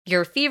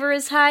Your fever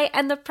is high,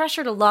 and the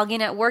pressure to log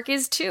in at work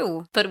is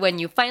too. But when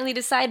you finally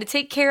decide to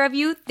take care of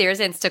you, there's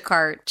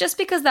Instacart. Just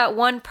because that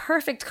one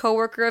perfect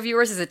coworker of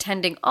yours is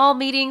attending all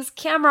meetings,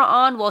 camera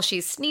on while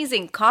she's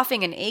sneezing,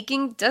 coughing, and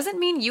aching, doesn't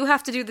mean you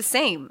have to do the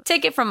same.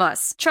 Take it from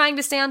us. Trying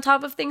to stay on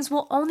top of things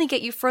will only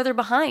get you further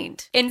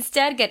behind.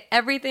 Instead, get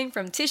everything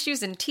from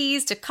tissues and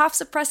teas to cough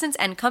suppressants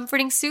and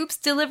comforting soups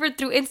delivered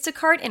through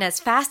Instacart in as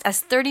fast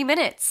as 30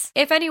 minutes.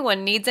 If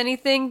anyone needs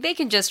anything, they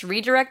can just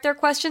redirect their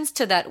questions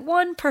to that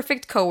one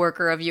perfect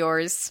coworker of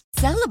yours.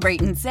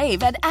 Celebrate and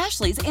save at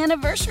Ashley's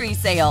Anniversary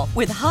Sale.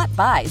 With Hot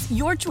Buys,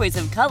 your choice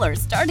of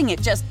colors starting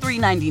at just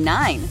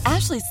 $3.99.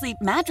 Ashley Sleep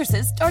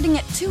mattresses starting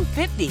at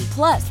 $2.50.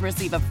 Plus,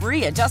 receive a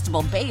free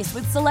adjustable base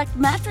with select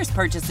mattress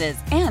purchases.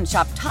 And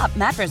shop top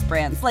mattress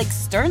brands like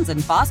Stearns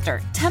 &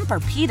 Foster,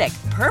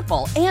 Tempur-Pedic,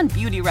 Purple, and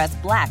Beautyrest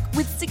Black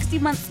with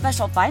 60-month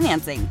special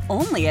financing.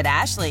 Only at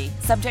Ashley.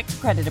 Subject to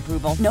credit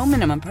approval. No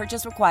minimum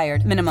purchase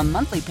required. Minimum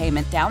monthly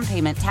payment, down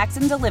payment, tax,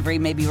 and delivery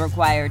may be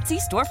required. See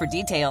store for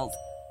details.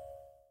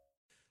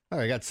 All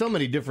right, I got so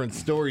many different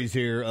stories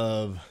here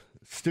of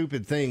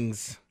stupid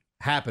things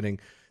happening.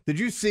 Did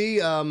you see,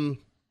 I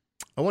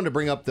wanted to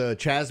bring up the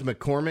Chaz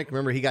McCormick.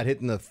 Remember he got hit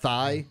in the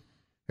thigh,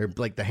 or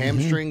like the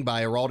hamstring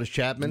by Aroldis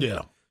Chapman? Yeah.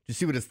 Did you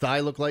see what his thigh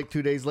looked like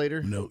 2 days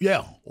later? No.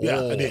 Yeah,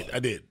 Oh, I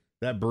did.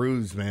 That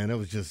bruise, man, it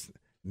was just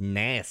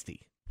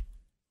nasty.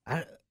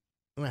 I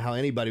don't know how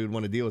anybody would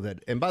want to deal with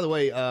that. And by the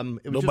way, it was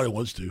Nobody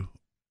wants to.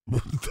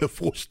 They're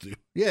forced to.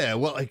 Yeah,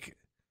 well, like,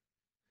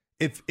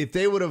 if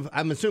they would have,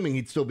 I'm assuming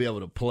he'd still be able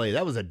to play.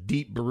 That was a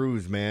deep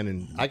bruise, man,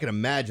 and I can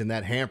imagine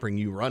that hampering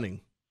you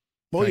running.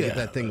 Oh, yeah. Get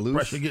that thing loose.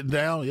 Pressure getting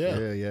down,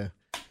 yeah. Yeah.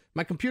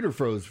 My computer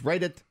froze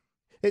right at,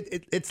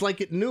 it's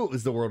like it knew it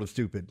was the world of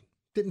stupid.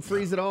 Didn't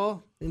freeze at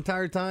all the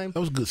entire time.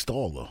 That was a good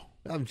stall, though.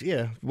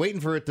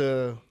 Waiting for it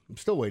to, I'm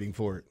still waiting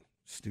for it.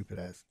 Stupid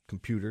ass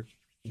computer.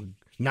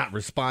 Not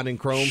responding,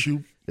 Chrome.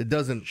 Shoot. It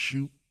doesn't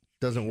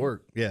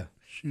work. Yeah.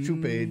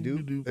 Shoot.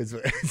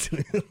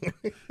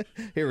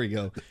 Here we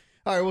go.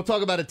 All right, we'll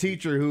talk about a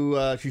teacher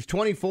who, she's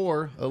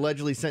 24,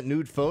 allegedly sent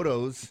nude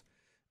photos.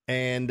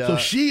 And so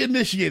she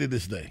initiated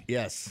this thing.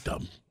 Yes.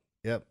 Dumb.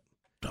 Yep.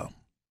 Dumb.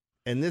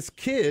 And this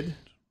kid,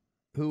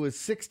 who was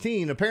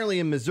 16, apparently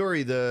in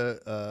Missouri,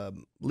 the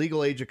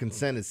legal age of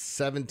consent is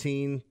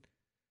 17.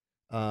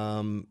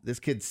 This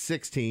kid's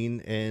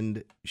 16,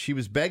 and she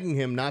was begging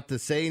him not to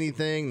say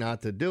anything,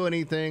 not to do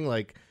anything.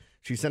 Like,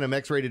 she sent him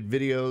X-rated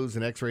videos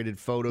and X-rated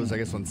photos, I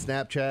guess, on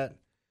Snapchat.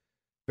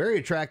 Very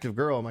attractive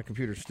girl. My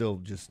computer's still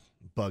just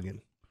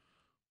bugging.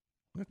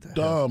 What the hell?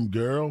 Dumb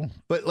girl.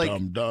 But like,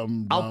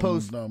 dumb, I'll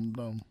post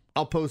the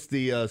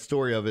the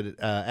story of it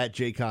at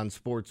JCon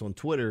Sports on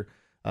Twitter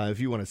if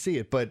you want to see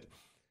it. But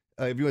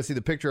if you want to see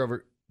the picture of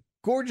her,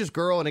 gorgeous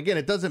girl. And again,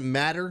 it doesn't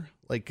matter.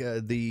 Like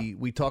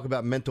we talk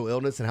about mental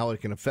illness and how it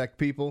can affect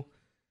people.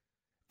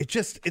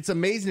 It's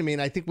amazing to me.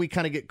 And I think we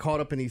kind of get caught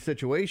up in these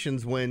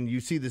situations when you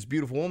see this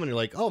beautiful woman. You're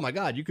like, oh my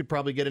God, you could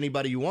probably get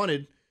anybody you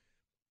wanted,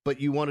 but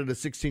you wanted a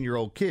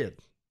 16-year-old kid.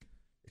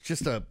 It's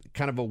just a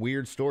kind of a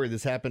weird story.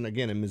 This happened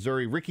again in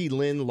Missouri. Ricky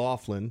Lynn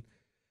Laughlin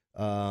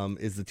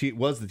was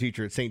the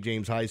teacher at St.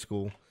 James High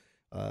School,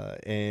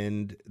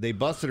 and they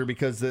busted her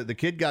because the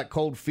kid got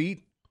cold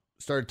feet,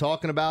 started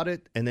talking about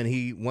it, and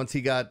then once he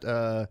got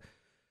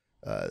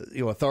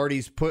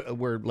authorities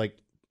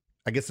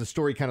I guess the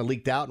story kind of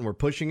leaked out and were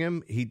pushing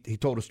him. He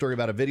told a story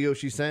about a video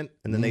she sent,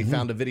 and then they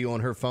found a video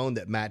on her phone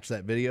that matched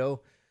that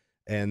video,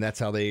 and that's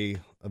how they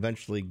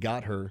eventually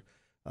got her.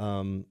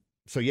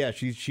 So yeah,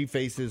 she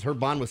faces, her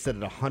bond was set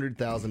at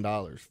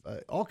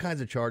 $100,000. All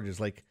kinds of charges.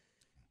 Like,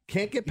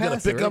 can't get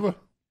past it. You got a pic of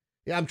her?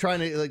 Yeah, I'm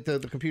trying to, like, the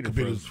computer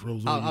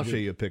froze. I'll show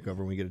you a pic of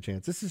her when we get a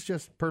chance. This is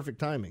just perfect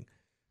timing.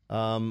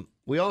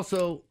 We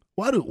also,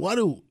 why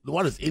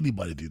does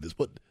anybody do this?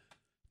 But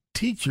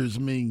teachers,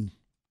 I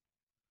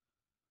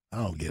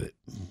don't get it.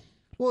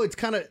 well,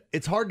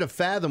 it's hard to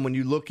fathom when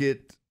you look at,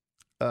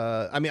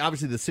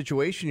 obviously the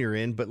situation you're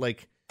in, but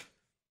like,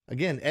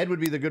 again, Ed would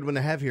be the good one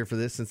to have here for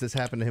this since this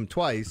happened to him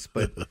twice.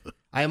 But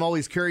I am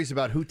always curious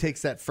about who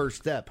takes that first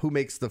step, who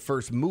makes the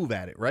first move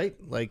at it, right?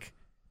 Like,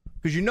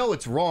 because you know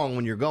it's wrong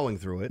when you're going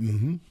through it.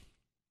 Mm-hmm.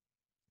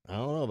 I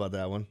don't know about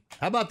that one.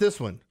 How about this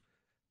one?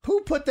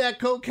 Who put that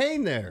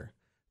cocaine there?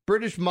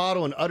 British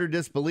model in utter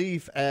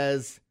disbelief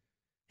as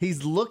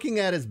he's looking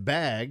at his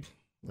bag.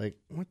 Like,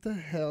 what the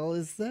hell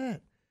is that?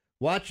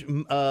 Watch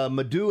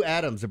Madhu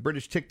Adams, a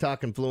British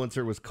TikTok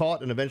influencer, was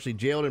caught and eventually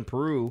jailed in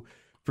Peru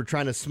for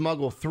trying to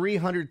smuggle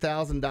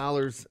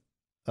 $300,000,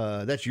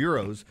 that's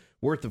euros,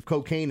 worth of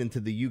cocaine into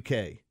the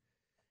UK.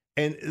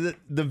 And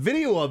the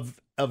video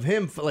of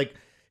him, like,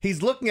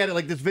 he's looking at it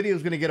like this video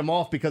is going to get him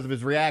off because of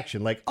his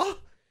reaction. Like, oh,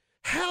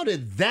 how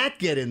did that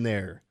get in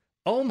there?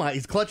 Oh, my,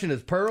 he's clutching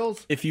his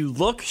pearls. If you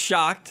look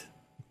shocked,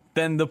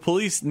 then the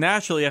police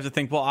naturally have to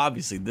think, well,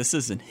 obviously, this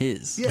isn't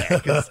his. Yeah,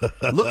 'cause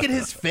look at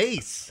his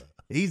face.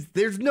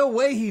 There's no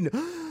way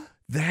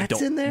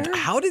that's in there?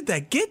 How did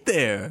that get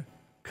there?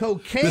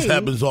 Cocaine. This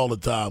happens all the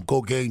time.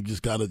 Cocaine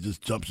just kind of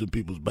just jumps in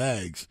people's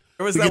bags.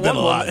 There was We that get one a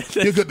lot. woman.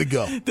 You're good to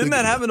go. Didn't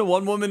that happen to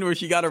one woman where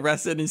she got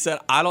arrested and said,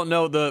 I don't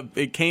know,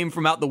 it came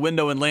from out the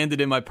window and landed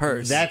in my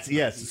purse?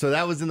 Yes. So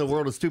that was in the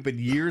World of Stupid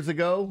years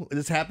ago.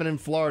 This happened in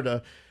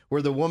Florida,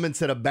 where the woman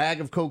said a bag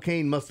of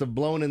cocaine must have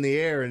blown in the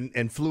air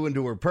and flew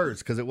into her purse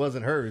because it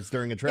wasn't hers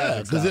during a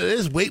traffic stop. Because it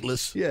is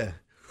weightless. Yeah.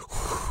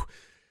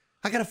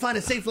 I got to find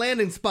a safe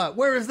landing spot.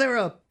 Where is there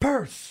a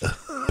purse?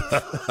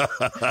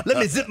 Let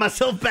me zip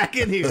myself back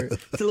in here.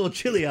 It's a little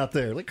chilly out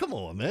there. Like, come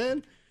on,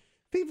 man.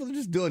 People are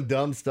just doing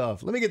dumb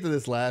stuff. Let me get to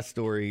this last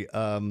story.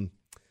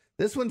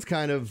 This one's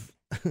kind of...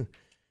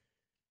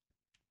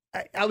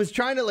 I was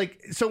trying to,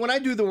 so when I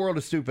do the World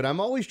of Stupid, I'm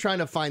always trying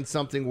to find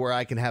something where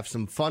I can have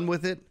some fun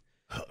with it.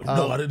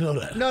 No, I didn't know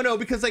that. No,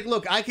 because,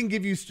 look, I can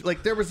give you...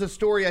 there was a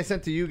story I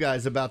sent to you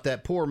guys about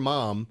that poor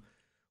mom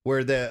where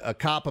a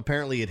cop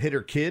apparently had hit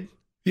her kid.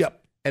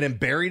 Yep. And then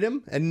buried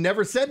him and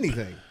never said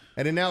anything.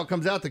 And then now it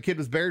comes out the kid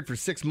was buried for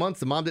 6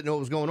 months. The mom didn't know what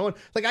was going on.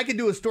 I could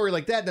do a story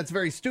like that, and that's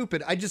very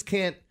stupid. I just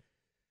can't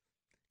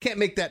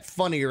make that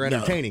funny or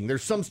entertaining. No.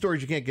 There's some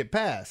stories you can't get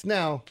past.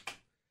 Now,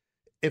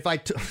 if I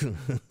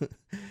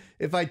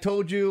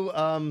told you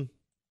that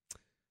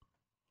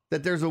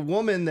there's a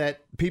woman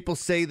that people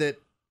say that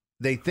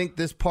they think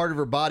this part of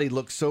her body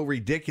looks so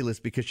ridiculous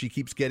because she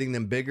keeps getting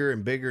them bigger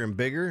and bigger and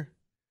bigger.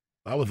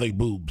 I would think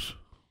boobs.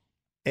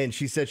 And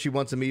she said she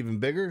wants them even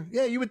bigger.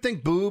 Yeah, you would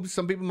think boobs.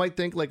 Some people might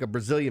think like a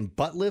Brazilian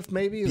butt lift,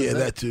 maybe. Yeah,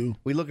 that too.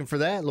 We looking for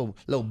that? Little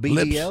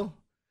BBL?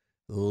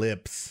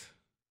 Lips.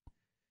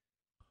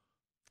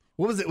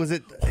 What was it? Was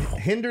it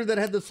Hinder that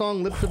had the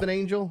song Lips of an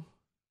Angel?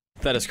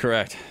 That is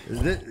correct.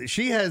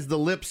 She has the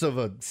lips of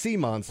a sea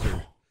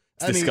monster.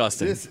 It's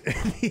disgusting.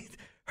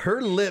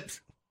 Her lips.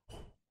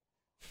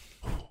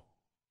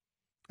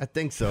 I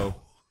think so.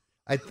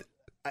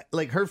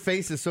 Like her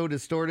face is so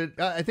distorted.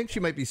 I think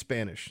she might be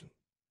Spanish.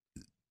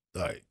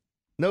 All right.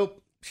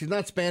 Nope. She's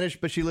not Spanish,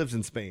 but she lives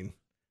in Spain.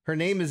 Her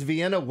name is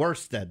Vienna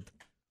Worsted.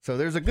 So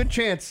there's a good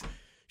chance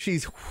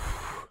she's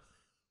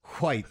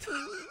white.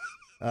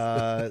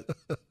 Do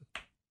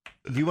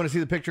you want to see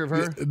the picture of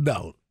her?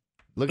 No.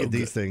 Look at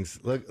these things.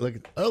 Look.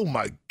 Oh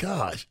my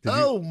gosh.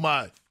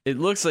 My. It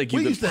looks like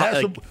we used to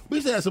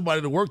have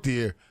somebody that worked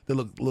here that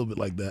looked a little bit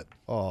like that.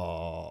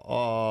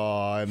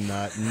 Oh, I'm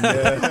not.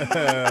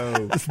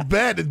 No. It's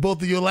bad that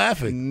both of you are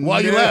laughing. Why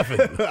are you laughing?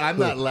 I'm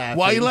not laughing.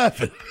 Why are you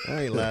laughing?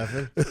 I ain't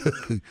laughing.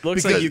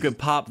 Looks like you could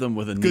pop them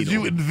with a needle. Because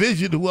you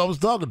envisioned who I was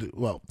talking to.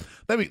 Well,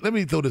 let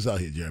me throw this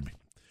out here, Jeremy.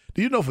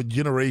 Do you know for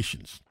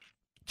generations,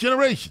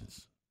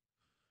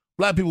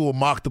 black people were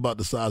mocked about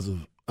the size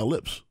of our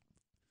lips.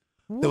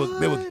 There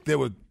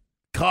were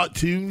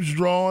cartoons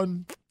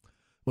drawn.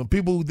 When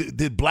people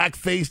did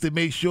blackface, they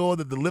made sure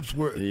that the lips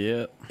were.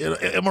 Yeah.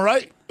 Am I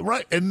right?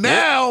 Right. And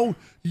now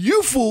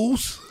you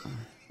fools.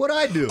 What'd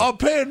I do? Are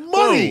paying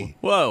money.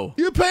 Whoa.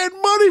 You're paying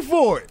money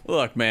for it.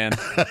 Look, man.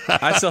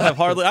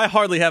 I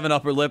hardly have an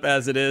upper lip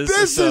as it is.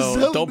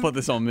 Don't put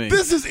this on me.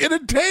 This is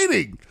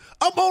entertaining.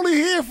 I'm only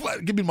here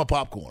for. Give me my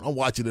popcorn. I'm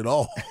watching it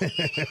all.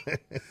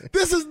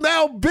 This is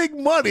now big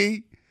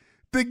money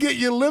to get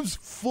your lips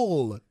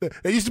full.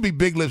 There used to be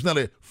big lips. Now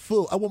they're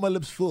full. I want my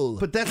lips full.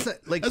 But that's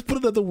let's put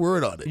another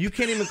word on it. You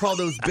can't even call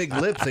those big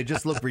lips. They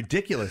just look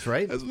ridiculous,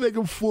 right? Let's make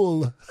them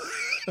full.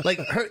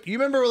 You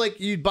remember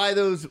you'd buy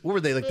those, what were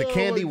they, the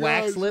candy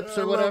wax lips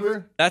or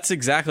whatever? That's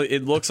exactly,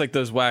 it looks like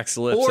those wax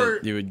lips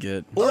that you would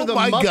get. Or the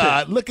Muppet.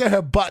 God, look at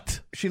her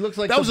butt. She looks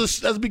like that's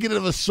the beginning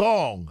of a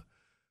song.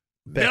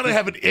 Becky. Now they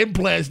have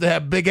implants to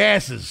have big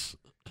asses.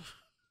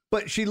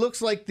 But she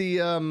looks like the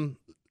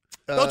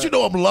don't you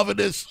know I'm loving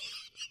this?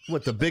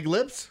 What, the big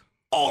lips?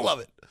 All of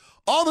it.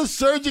 All the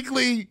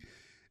surgery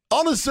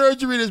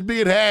that's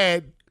being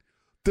had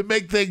to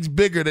make things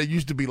bigger that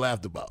used to be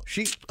laughed about.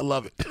 I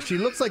love it. She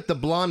looks like the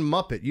blonde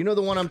Muppet. You know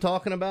the one I'm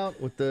talking about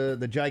with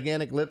the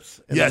gigantic lips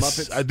and the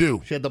Muppets? I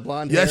do. She had the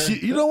blonde hair. Yes,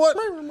 you know what?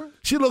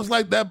 She looks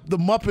like the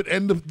Muppet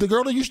and the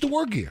girl that used to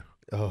work here.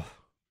 Oh.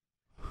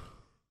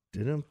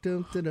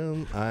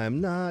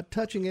 I'm not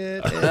touching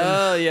it.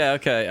 Oh yeah,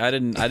 okay. I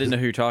didn't know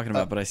who you're talking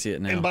about, but I see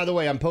it now. And by the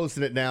way, I'm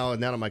posting it now,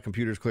 and now that my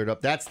computer's cleared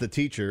up, that's the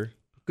teacher.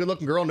 Good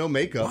looking girl, no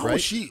makeup, right?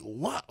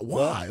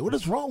 Why? What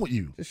is wrong with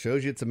you? Just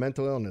shows you it's a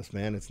mental illness,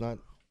 man. It's not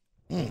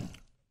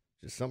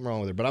just something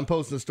wrong with her. But I'm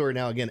posting the story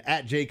now again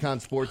at JCon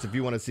Sports if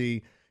you want to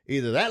see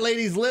either that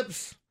lady's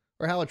lips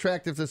or how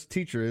attractive this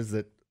teacher is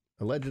that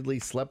allegedly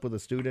slept with a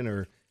student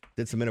or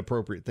did some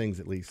inappropriate things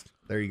at least.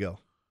 There you go.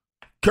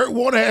 Kurt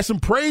Warner has some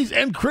praise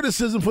and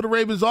criticism for the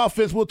Ravens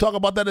offense. We'll talk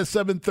about that at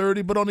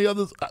 7:30. But on the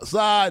other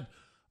side,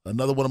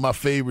 another one of my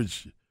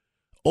favorites,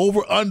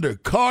 over under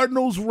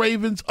Cardinals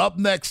Ravens up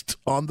next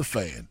on The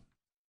Fan.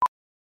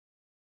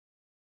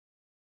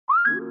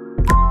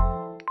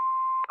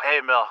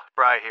 Hey, Mel,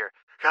 Bri here.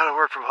 Gotta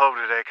work from home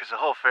today because the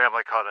whole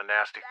family caught a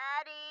nasty.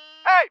 Daddy!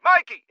 Hey,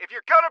 Mikey, if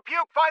you're gonna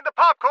puke, find the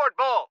popcorn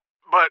bowl.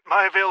 But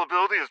my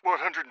availability is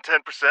 110%.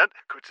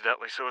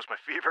 Coincidentally, so is my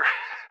fever.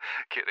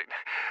 Kidding.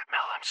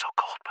 Mel, I'm so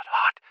cold but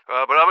hot.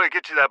 But I'm going to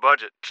get you that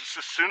budget just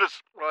as soon as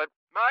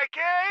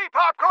Mikey,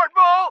 popcorn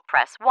bowl!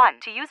 Press 1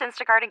 to use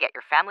Instacart and get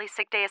your family's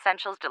sick day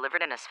essentials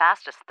delivered in as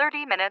fast as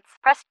 30 minutes.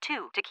 Press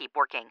 2 to keep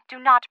working. Do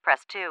not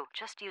press 2.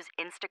 Just use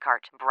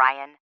Instacart,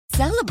 Brian.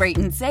 Celebrate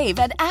and save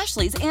at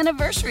Ashley's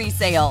Anniversary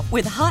Sale.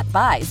 With Hot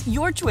Buys,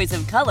 your choice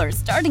of colors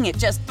starting at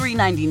just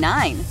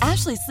 $3.99.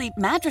 Ashley Sleep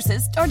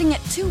mattresses starting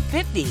at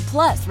 $2.50.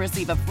 Plus,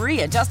 receive a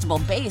free adjustable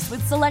base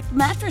with select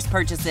mattress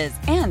purchases.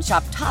 And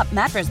shop top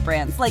mattress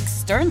brands like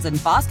Stearns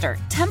 & Foster,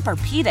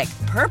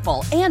 Tempur-Pedic,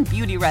 Purple, and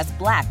Beautyrest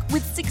Black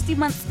with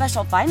 60-month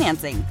special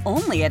financing.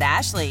 Only at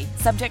Ashley.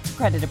 Subject to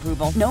credit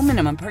approval. No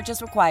minimum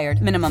purchase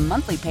required. Minimum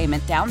monthly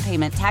payment, down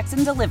payment, tax,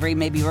 and delivery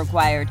may be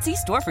required. See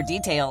store for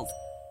details.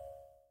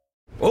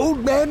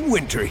 Old Man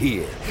Winter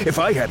here. If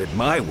I had it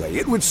my way,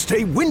 it would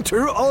stay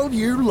winter all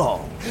year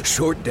long.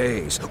 Short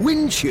days,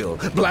 wind chill,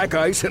 black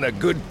ice, and a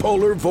good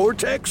polar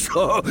vortex.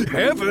 Oh,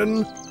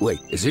 heaven! Wait,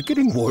 is it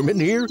getting warm in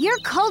here? Your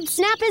cold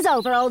snap is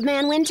over, Old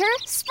Man Winter.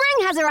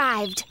 Spring has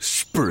arrived.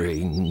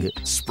 Spring.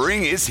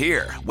 Spring is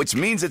here, which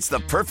means it's the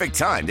perfect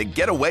time to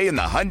get away in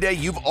the Hyundai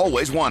you've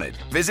always wanted.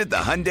 Visit the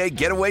Hyundai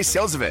Getaway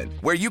Sales Event,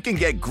 where you can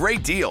get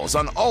great deals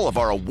on all of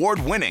our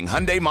award-winning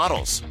Hyundai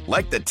models,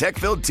 like the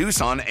tech-filled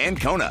Tucson and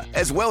Kona,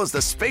 as well as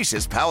the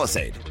spacious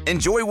Palisade.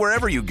 Enjoy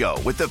wherever you go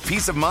with the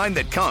peace of mind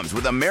that comes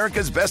with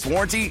America's best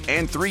warranty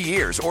and 3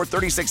 years or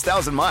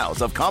 36,000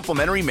 miles of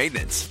complimentary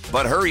maintenance.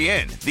 But hurry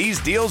in, these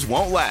deals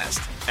won't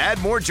last.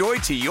 Add more joy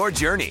to your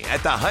journey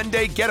at the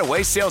Hyundai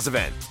Getaway Sales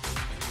Event.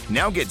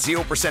 Now get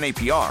 0%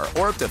 APR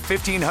or up to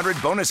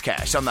 $1,500 bonus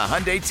cash on the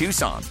Hyundai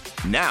Tucson.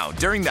 Now,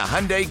 during the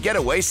Hyundai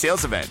Getaway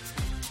Sales Event.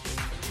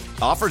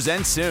 Offers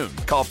end soon.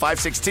 Call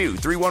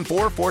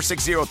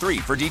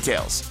 562-314-4603 for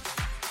details.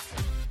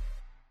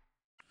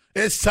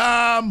 It's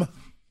time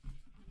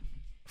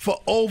for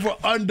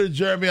over-under,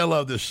 Jeremy. I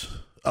love this.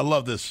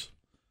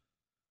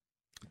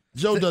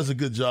 Joe does a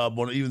good job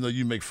on it, even though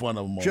you make fun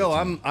of him all Joe, the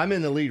time. I'm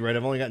in the lead, right?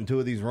 I've only gotten 2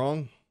 of these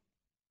wrong.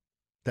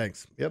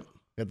 Thanks. Yep.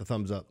 Got the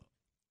thumbs up.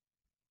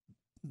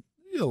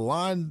 You're a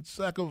lying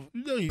sack of...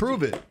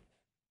 Prove it.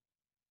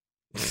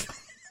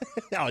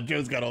 Oh,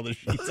 Joe's got all the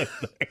sheets up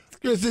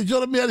there. Joe,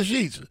 let me have the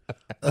sheets.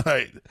 All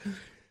right.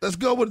 Let's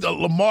go with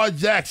Lamar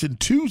Jackson,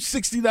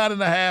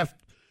 269.5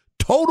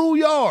 total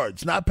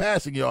yards, not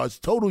passing yards,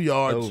 total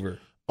yards.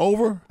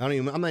 Over? I'm not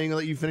even going to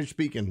let you finish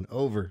speaking.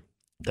 Over.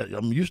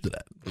 I'm used to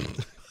that.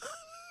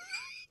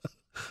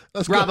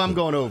 Rob, I'm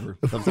going over.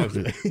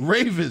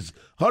 Ravens,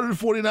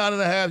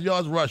 149.5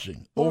 yards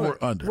rushing. Over,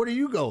 under. What are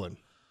you going?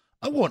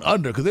 I'm going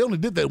under because they only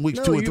did that in weeks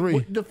 2 and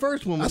 3. The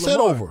first one was I said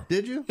Lamar. over.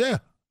 Did you? Yeah.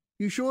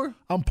 You sure?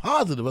 I'm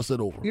positive I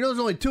said over. You know there's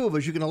only 2 of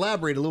us. You can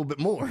elaborate a little bit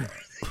more.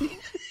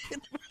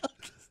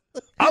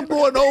 I'm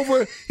going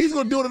over. He's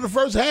going to do it in the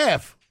first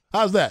half.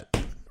 How's that?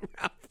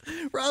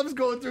 Rob's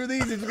going through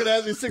these. He's going to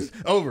ask me 6.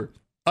 Over.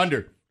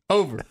 Under.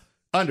 Over.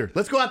 Under.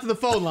 Let's go out to the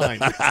phone line.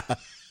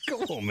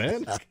 Come on,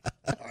 man.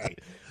 All right.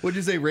 What'd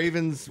you say,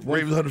 Ravens?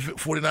 Ravens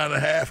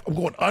 149.5. I'm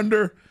going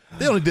under.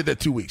 They only did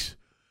that 2 weeks.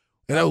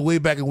 And that was way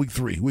back in week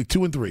 3. Week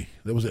 2 and 3.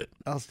 That was it.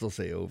 I'll still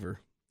say over.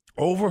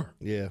 Over?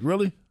 Yeah.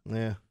 Really?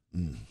 Yeah.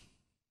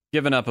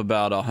 Giving up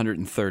about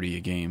 130 a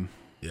game.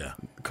 Yeah.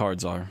 The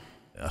Cards are.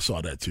 Yeah, I saw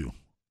that too.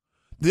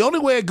 The only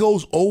way it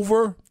goes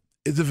over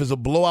is if it's a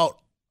blowout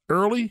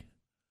early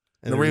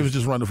and the Ravens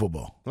just run the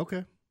football.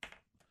 Okay.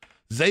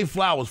 Zay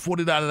Flowers,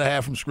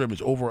 49.5 from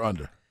scrimmage, over or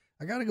under?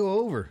 I got to go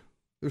over.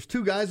 There's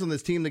 2 guys on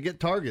this team that get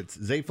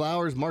targets. Zay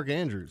Flowers, Mark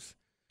Andrews.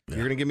 Yeah.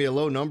 You're going to give me a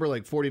low number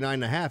like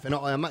 49.5. And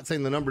I'm not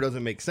saying the number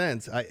doesn't make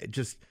sense. I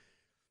just,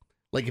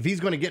 like, if he's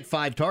going to get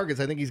 5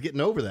 targets, I think he's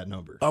getting over that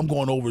number. I'm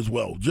going over as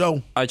well.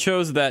 Joe? I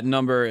chose that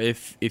number.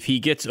 If he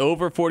gets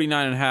over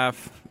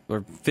 49.5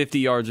 or 50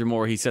 yards or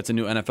more, he sets a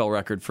new NFL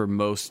record for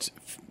most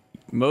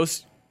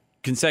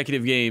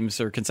consecutive games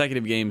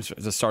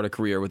to start a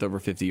career with over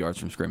 50 yards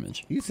from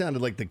scrimmage. You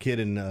sounded like the kid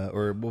in,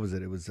 or what was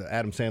it? It was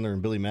Adam Sandler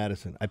and Billy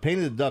Madison. I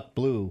painted the duck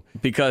blue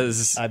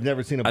because I've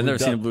never seen a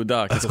blue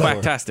duck. It's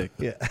quacktastic.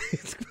 Yeah.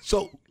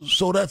 So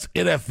that's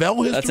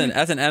NFL history?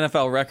 That's an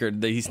NFL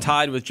record. He's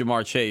tied with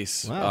Jamar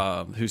Chase,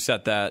 who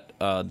set that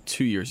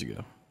 2 years ago.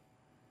 Or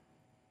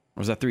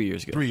was that 3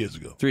 years ago? 3 years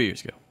ago. 3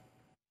 years ago.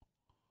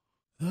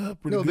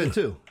 Pretty good. Bit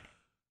too.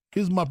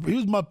 Here's my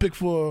pick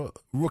for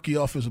Rookie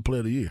Offensive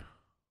Player of the Year.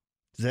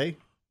 Zay?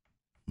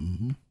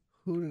 Mm-hmm.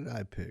 Who did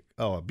I pick?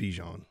 Oh,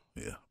 Bijan.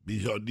 Yeah,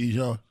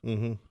 Bijan.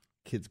 Mm-hmm.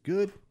 Kid's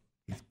good.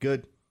 He's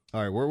good.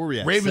 All right, where were we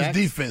at? Ravens sacks?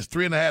 defense,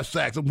 3.5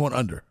 sacks. I'm going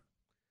under.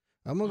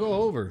 I'm going to go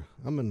over.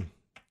 I'm an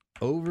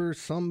over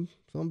some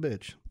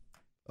bitch.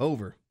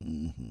 Over.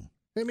 Mm-hmm.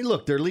 I mean,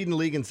 look, they're leading the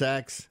league in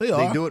sacks. They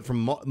are. They do it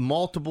from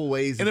multiple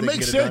ways. And it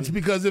makes sense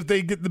because if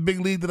they get the big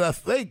lead that I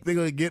think they're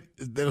going to get,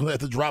 they don't have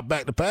to drop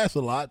back to pass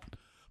a lot.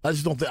 I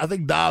just don't think. I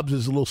think Dobbs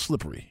is a little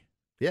slippery.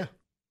 Yeah.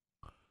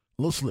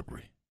 A little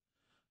slippery.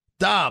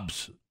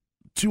 Dobbs,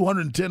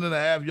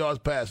 210.5 yards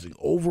passing.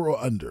 Over or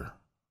under?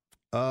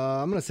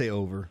 I'm going to say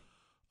over.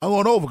 I'm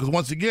going over because,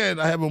 once again,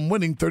 I have him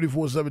winning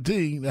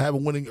 34-17. I have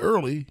him winning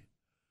early,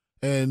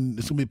 and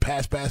it's going to be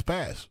pass.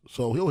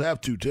 So he'll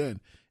have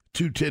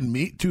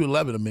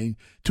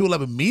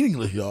 211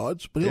 meaningless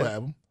yards, but he'll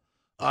have them.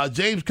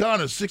 James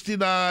Conner,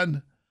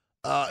 69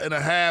 and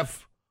a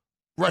half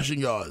rushing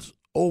yards.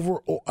 Over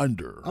or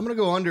under? I'm gonna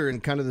go under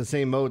in kind of the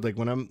same mode. Like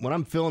when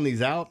I'm filling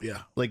these out, yeah.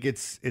 Like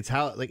it's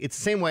the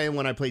same way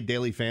when I play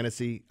daily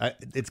fantasy.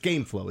 It's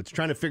game flow. It's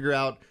trying to figure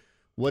out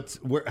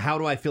how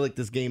do I feel like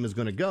this game is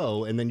going to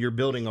go, and then you're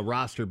building a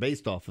roster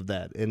based off of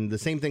that. And the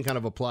same thing kind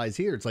of applies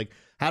here. It's like,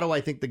 how do I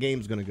think the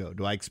game's going to go?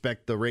 Do I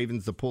expect the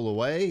Ravens to pull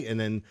away and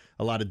then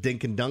a lot of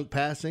dink and dunk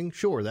passing?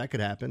 Sure, that could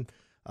happen.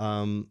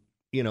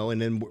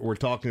 And then we're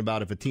talking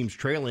about if a team's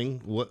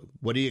trailing, what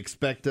do you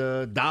expect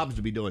Dobbs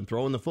to be doing?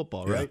 Throwing the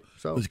football, right?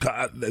 So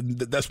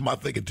that's my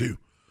thinking too.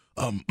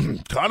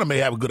 Connor may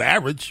have a good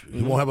average.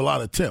 He won't have a lot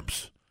of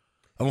attempts.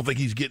 I don't think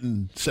he's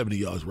getting 70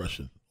 yards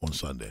rushing on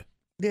Sunday.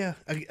 Yeah.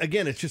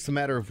 Again, it's just a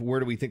matter of where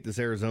do we think this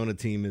Arizona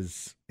team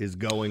is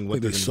going,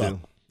 what they're going to do.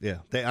 Yeah.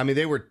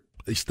 They were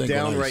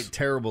downright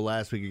terrible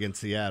last week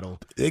against Seattle.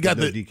 They got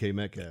the DK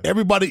Metcalf.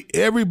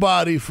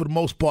 Everybody, for the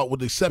most part,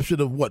 with the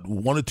exception of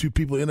one or two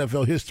people in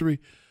NFL history,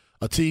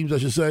 teams, I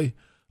should say,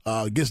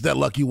 gets that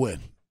lucky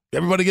win.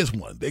 Everybody gets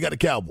one. They got the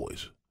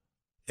Cowboys.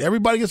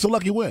 Everybody gets a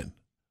lucky win.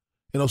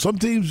 Some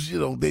teams,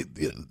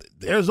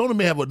 Arizona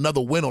may have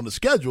another win on the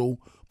schedule,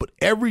 but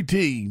every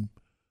team,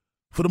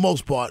 for the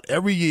most part,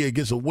 every year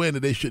gets a win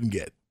that they shouldn't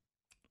get.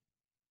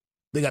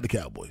 They got the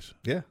Cowboys.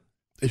 Yeah.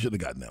 They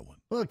shouldn't have gotten that one.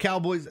 Well, the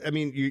Cowboys,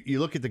 you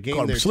look at the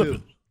game there,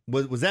 too.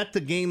 Was that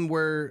the game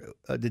where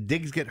did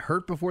Diggs get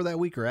hurt before that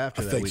week or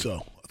after that week? I think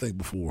so. I think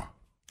before.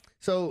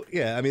 So,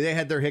 yeah, they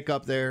had their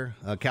hiccup there.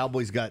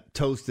 Cowboys got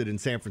toasted in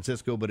San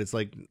Francisco, but it's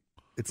like,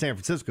 it's San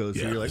Francisco,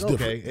 so you're like,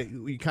 okay,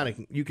 you can, I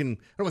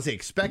don't want to say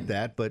expect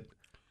that, but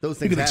those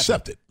things you can happen.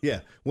 Accept it.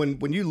 Yeah.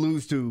 When you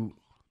lose to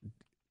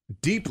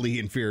deeply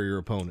inferior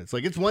opponents,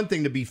 like it's one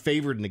thing to be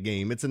favored in a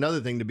game. It's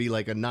another thing to be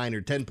like a 9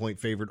 or 10 point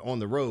favorite on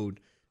the road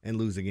and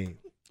lose a game.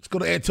 Let's go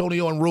to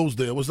Antonio in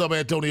Rosedale. What's up,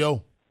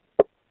 Antonio?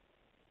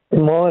 Good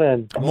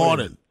morning. Good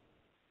morning.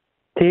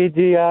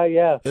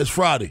 TGIF. It's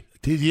Friday.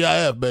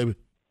 TGIF, baby.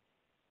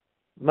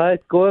 My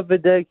score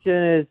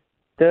prediction is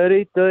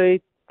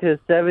 33-17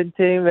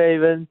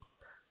 Ravens.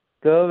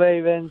 Go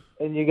Ravens,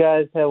 and you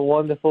guys have a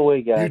wonderful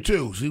weekend. You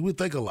too. See, we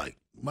think alike.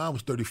 Mine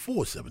was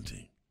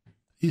 34-17.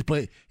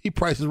 He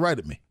prices right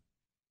at me.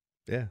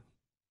 Yeah.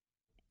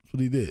 That's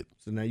what he did.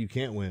 So now you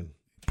can't win.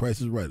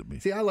 Prices right at me.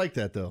 See, I like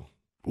that, though.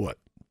 What?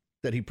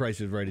 That he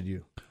prices right at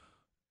you.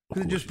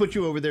 Because it just put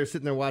you over there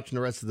sitting there watching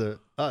the rest of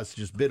us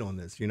just bid on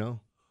this,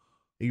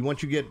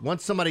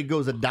 Once somebody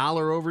goes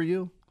 $1 over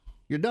you,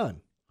 you're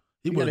done.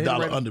 He went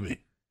 $1 under me.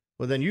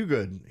 Well, then you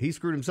good. He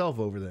screwed himself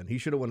over then. He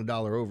should have won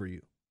 $1 over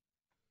you.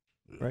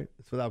 Right?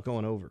 It's without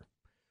going over.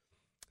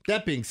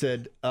 That being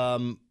said,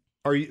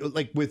 are you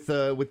like with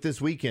this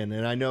weekend,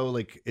 and I know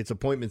like it's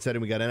appointment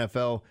setting, we got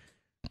NFL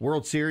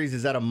World Series,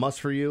 is that a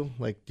must for you?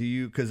 Like, do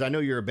you, because I know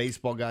you're a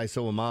baseball guy,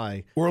 so am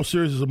I. World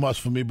Series is a must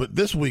for me, but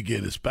this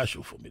weekend is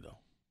special for me, though.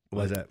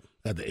 Why is that?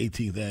 At the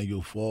 18th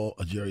annual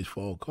Jerry's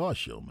Fall Car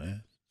Show,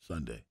 man,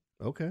 Sunday.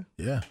 Okay.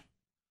 Yeah.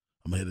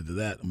 I'm headed to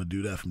that. I'm going to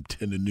do that from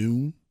 10 to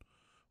noon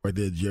right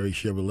there at Jerry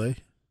Chevrolet.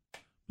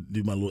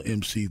 Do my little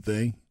MC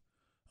thing.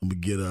 I'm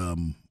going to get,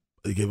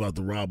 they give out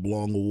the Rob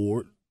Long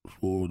Award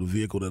for the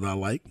vehicle that I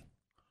like.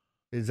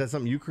 Is that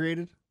something you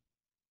created?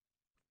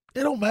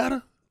 It don't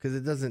matter. Because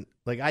it doesn't,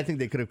 like, I think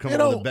they could have come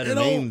up with a better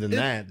name than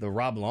that. The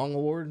Rob Long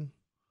Award?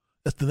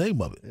 That's the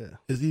name of it. Yeah.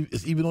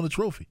 It's even on the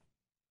trophy.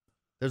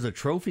 There's a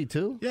trophy,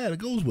 too? Yeah, it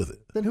goes with it.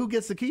 Then who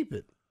gets to keep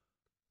it?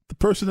 The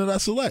person that I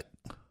select.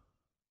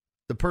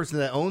 The person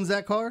that owns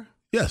that car?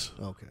 Yes.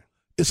 Okay.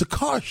 It's a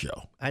car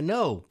show. I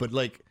know, but,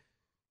 like,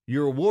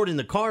 you're awarding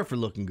the car for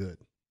looking good.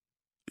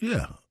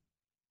 Yeah.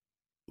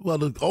 Well,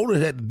 the owner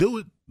had to do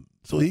it,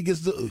 so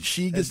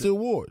she gets the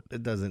award.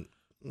 It doesn't,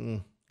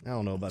 I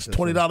don't know about this. It's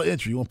 $20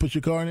 entry. You want to put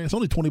your car in there? It's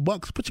only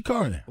 $20. Put your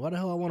car in there. Why the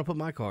hell I want to put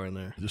my car in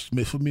there? Just for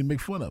me to make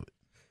fun of it.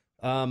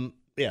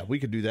 Yeah, we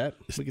could do that.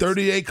 It's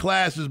 38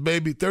 classes,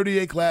 baby.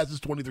 38 classes,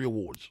 23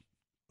 awards.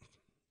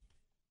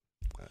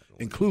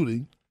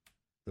 Including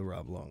the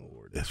Rob Long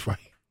Award. That's right.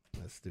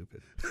 That's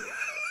stupid.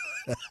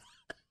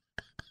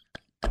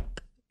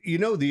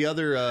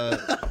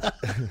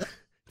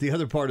 The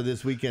other part of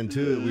this weekend,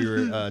 too, that we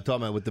were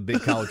talking about with the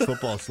big college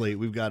football slate,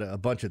 we've got a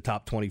bunch of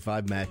top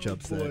 25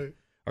 matchups that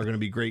are going to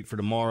be great for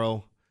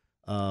tomorrow.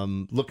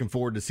 Looking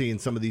forward to seeing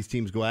some of these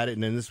teams go at it,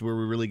 and then this is where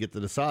we really get to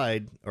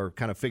decide or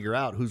kind of figure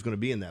out who's going to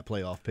be in that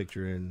playoff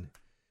picture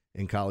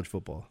in college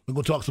football. We're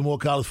going to talk some more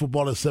college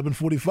football at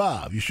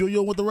 7:45. You sure you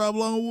don't want the Rob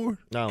Long Award?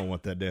 I don't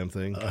want that damn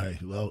thing. All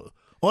right, well,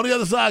 on the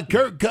other side,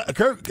 Kurt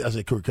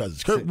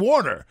Cousins. Kurt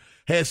Warner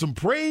has some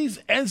praise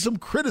and some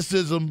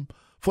criticism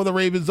for the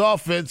Ravens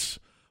offense.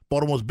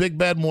 Baltimore's Big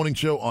Bad Morning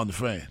Show on The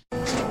Fan.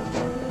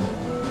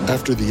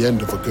 After the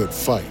end of a good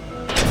fight,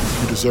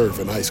 you deserve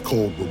an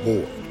ice-cold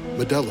reward.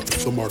 Modelo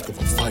is the mark of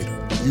a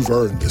fighter. You've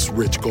earned this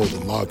rich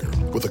golden lager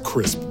with a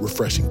crisp,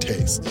 refreshing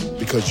taste.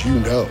 Because you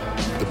know,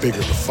 the bigger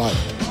the fight,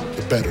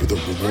 the better the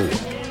reward.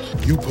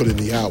 You put in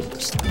the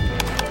hours,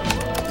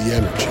 the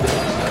energy,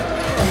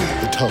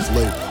 the tough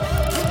labor.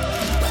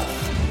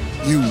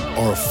 You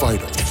are a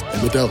fighter,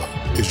 and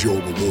Modelo is your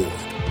reward.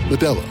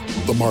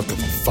 Modelo, the mark of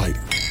a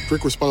fighter.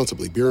 Drink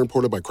responsibly. Beer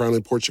imported by Crown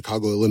Imports,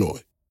 Chicago,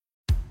 Illinois.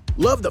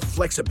 Love the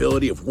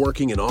flexibility of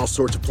working in all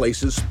sorts of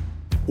places?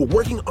 Well,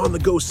 working on the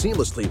go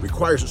seamlessly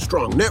requires a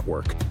strong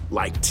network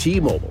like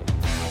T-Mobile.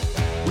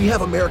 We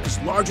have America's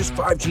largest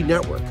 5G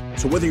network,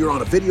 so whether you're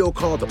on a video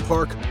call at the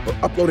park or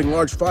uploading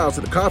large files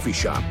at the coffee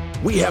shop,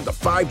 we have the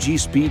 5G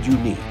speed you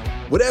need.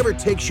 Whatever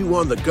takes you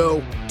on the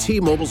go,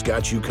 T-Mobile's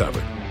got you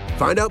covered.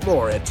 Find out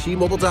more at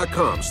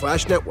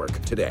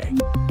T-Mobile.com/network today.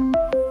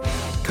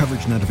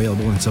 Coverage not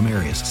available in some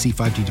areas. See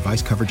 5G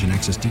device coverage and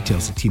access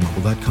details at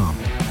T-Mobile.com.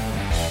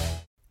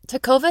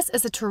 Tecovas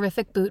is a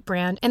terrific boot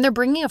brand, and they're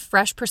bringing a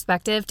fresh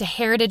perspective to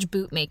heritage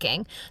boot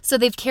making. So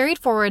they've carried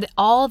forward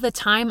all the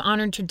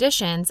time-honored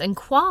traditions and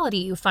quality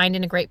you find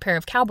in a great pair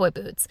of cowboy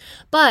boots,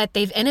 but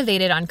they've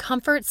innovated on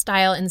comfort,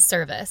 style, and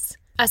service.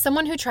 As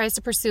someone who tries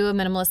to pursue a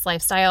minimalist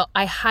lifestyle,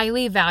 I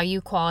highly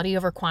value quality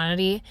over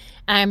quantity,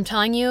 and I'm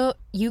telling you,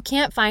 you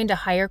can't find a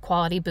higher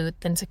quality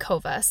boot than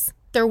Tecovas.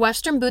 Their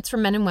Western boots for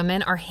men and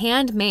women are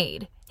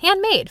handmade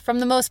from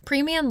the most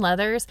premium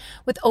leathers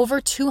with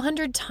over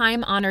 200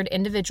 time-honored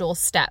individual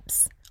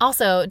steps.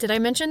 Also, did I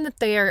mention that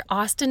they are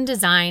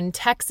Austin-designed,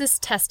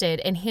 Texas-tested,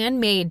 and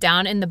handmade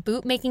down in the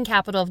boot-making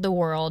capital of the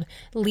world,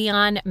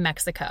 Leon,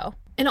 Mexico.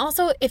 And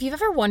also, if you've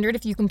ever wondered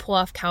if you can pull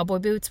off cowboy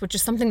boots, which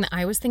is something that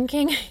I was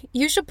thinking,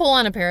 you should pull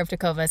on a pair of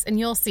Tecovas and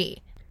you'll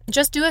see.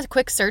 Just do a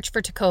quick search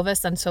for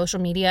Tecovas on social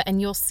media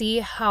and you'll see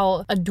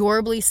how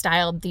adorably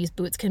styled these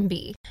boots can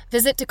be.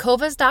 Visit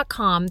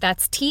tecovas.com,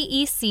 that's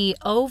TECOVAS.com,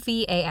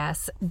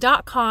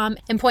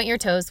 and point your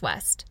toes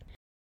west.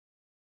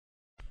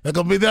 They're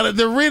going to be down at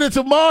the arena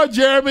tomorrow,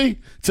 Jeremy.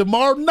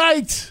 Tomorrow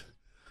night,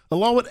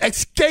 along with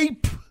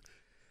Escape,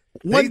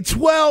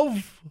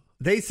 112.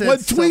 They said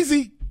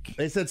Tweezy.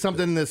 They said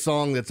something in this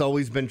song that's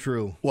always been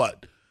true.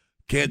 What?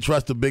 Can't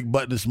trust a big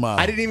button to smile.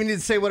 I didn't even need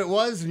to say what it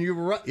was, and you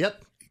were right.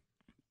 Yep.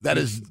 That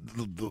is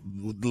to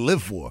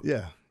live for.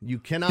 Yeah. You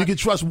cannot. You can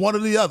trust one or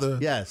the other.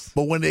 Yes.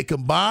 But when they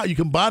combine, you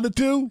combine the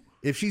two,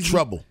 if she's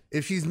trouble.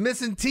 If she's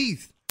missing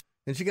teeth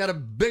and she got a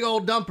big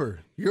old dumper,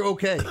 you're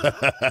okay.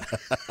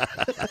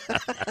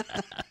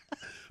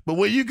 But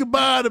when you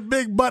combine a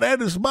big butt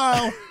and a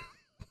smile,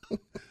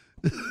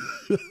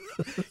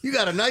 you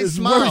got a nice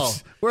smile.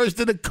 Worse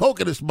than a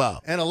coconut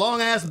smile. And a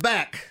long ass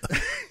back.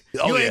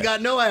 You ain't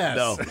got no ass.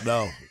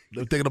 No.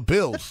 They're taking the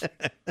pills.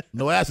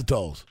 No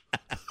acetols.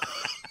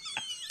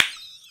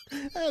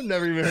 I've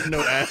never even heard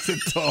no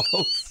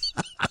acetols.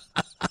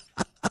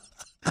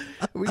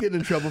 Are we getting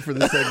in trouble for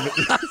this segment?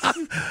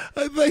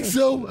 I think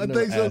so.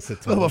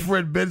 Acetols. My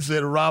friend Ben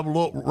said Rob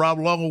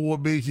Long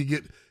Award means you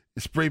get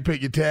spray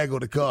paint your tag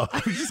on the car.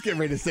 I was just getting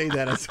ready to say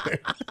that, I swear.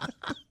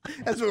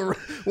 That's what,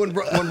 when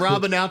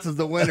Rob announces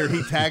the winner,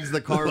 he tags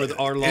the car with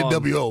R. Long.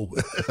 NWO.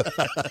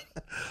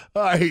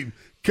 All right.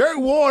 Kurt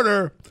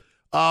Warner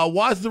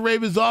watched the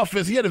Ravens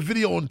offense. He had a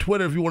video on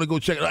Twitter if you want to go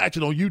check it out.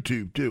 Actually, on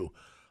YouTube, too.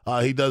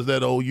 He does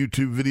that old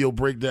YouTube video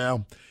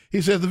breakdown.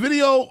 He says, the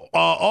video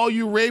all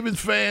you Ravens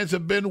fans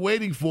have been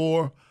waiting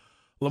for.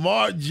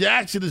 Lamar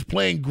Jackson is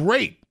playing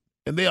great,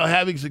 and they are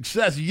having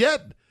success.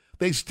 Yet,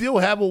 they still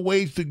have a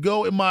ways to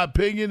go, in my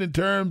opinion, in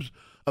terms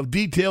of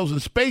details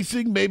and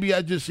spacing. Maybe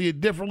I just see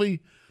it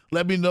differently.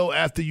 Let me know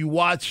after you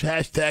watch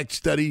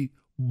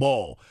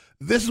 #StudyBall.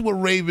 This is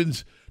what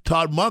Ravens'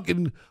 Todd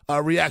Monken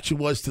reaction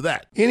was to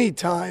that.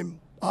 Anytime,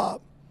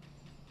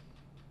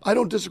 I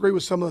don't disagree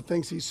with some of the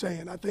things he's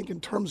saying. I think in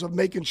terms of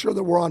making sure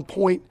that we're on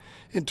point,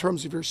 in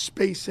terms of your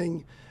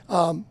spacing,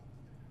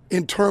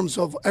 in terms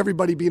of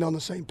everybody being on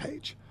the same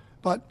page.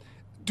 But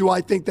do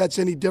I think that's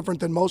any different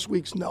than most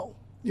weeks? No.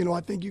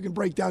 I think you can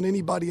break down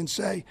anybody and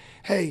say,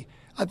 hey,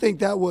 I think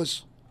that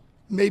was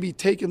maybe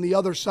taking the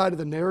other side of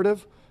the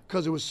narrative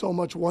because it was so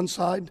much one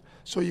side,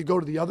 so you go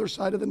to the other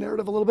side of the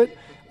narrative a little bit.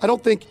 I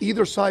don't think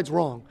either side's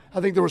wrong.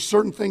 I think there were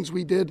certain things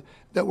we did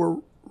that were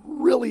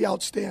really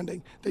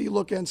outstanding that you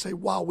look at and say,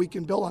 wow, we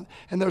can build on.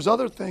 And there's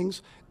other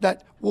things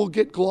that will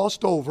get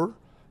glossed over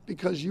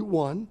because you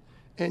won,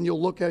 and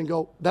you'll look at it and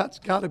go, that's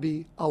got to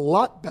be a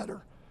lot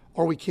better,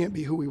 or we can't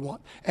be who we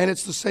want. And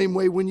it's the same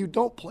way when you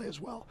don't play as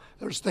well.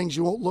 There's things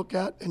you won't look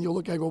at, and you'll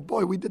look at and go,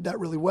 boy, we did that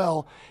really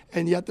well.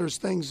 And yet there's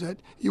things that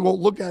you won't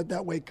look at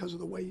that way because of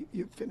the way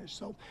you finished.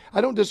 So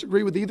I don't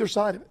disagree with either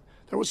side of it.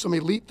 There was some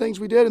elite things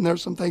we did, and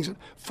there's some things that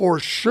for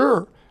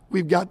sure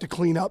we've got to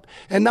clean up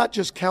and not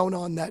just count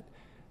on that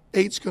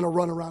Eight's going to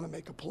run around and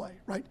make a play,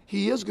 right?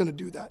 He is going to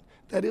do that.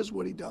 That is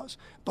what he does.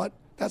 But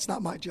that's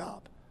not my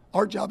job.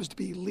 Our job is to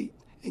be elite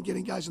and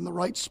getting guys in the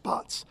right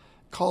spots,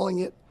 calling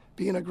it,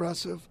 being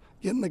aggressive,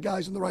 getting the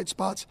guys in the right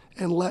spots,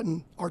 and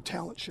letting our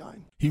talent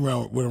shine. He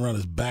went around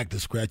his back to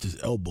scratch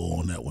his elbow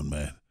on that one,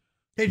 man.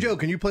 Hey, Joe,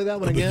 can you play that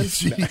one again?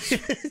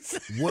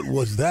 What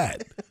was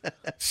that?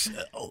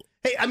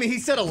 Hey, I mean, he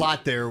said a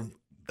lot there.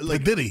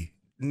 Like, did he?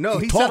 No,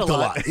 he said a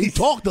lot. He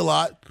talked a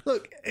lot.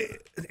 Look,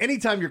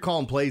 anytime you're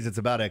calling plays, it's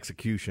about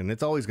execution.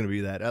 It's always going to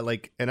be that.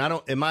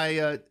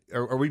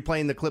 Are we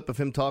playing the clip of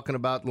him talking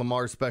about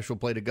Lamar's special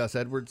play to Gus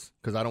Edwards?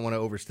 Because I don't want to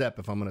overstep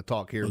if I'm going to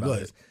talk here about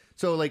this.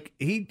 So,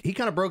 he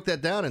kind of broke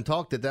that down and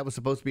talked that was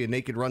supposed to be a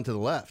naked run to the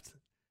left.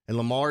 And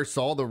Lamar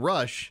saw the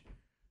rush,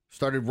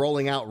 started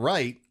rolling out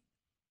right,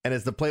 and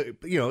as the play,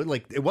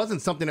 it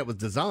wasn't something that was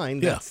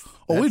designed. Yeah.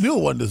 We knew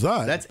it wasn't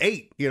designed. That's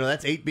 8.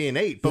 That's 8 being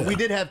 8. But we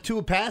did have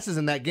 2 passes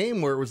in that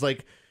game where it was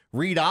like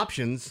read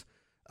options,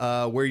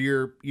 where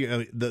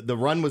the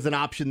run was an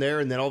option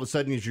there, and then all of a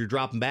sudden as you're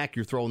dropping back,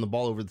 you're throwing the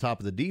ball over the top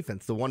of the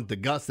defense. The one to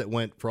Gus that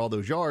went for all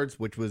those yards,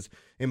 which was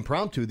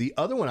impromptu. The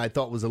other one I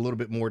thought was a little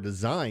bit more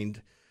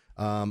designed.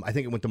 I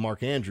think it went to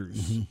Mark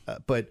Andrews.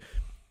 But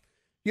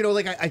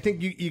I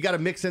think you got to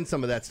mix in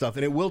some of that stuff,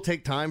 and it will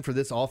take time for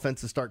this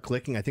offense to start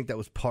clicking. I think that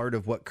was part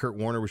of what Kurt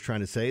Warner was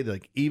trying to say.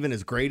 Like, even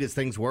as great as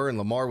things were, and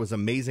Lamar was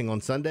amazing on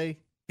Sunday,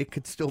 it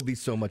could still be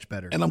so much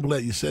better. And I'm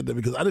glad you said that,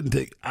 because I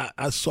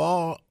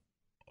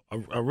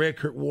read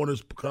Kurt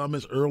Warner's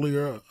comments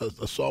earlier.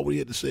 I saw what he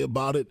had to say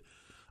about it.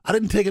 I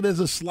didn't take it as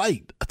a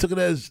slight. I took it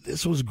as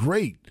this was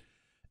great,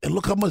 and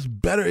look how much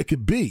better it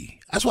could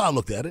be. That's why I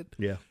looked at it.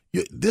 Yeah,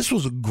 this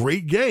was a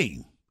great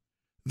game.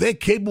 They're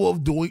capable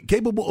of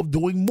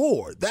doing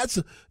more. That's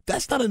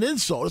not an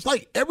insult. It's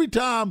like every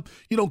time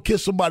you don't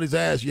kiss somebody's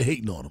ass, you're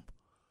hating on them.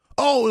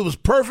 Oh, it was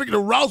perfect. The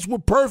routes were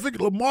perfect.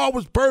 Lamar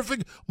was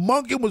perfect.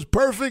 Monken was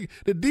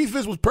perfect. The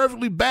defense was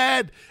perfectly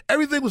bad.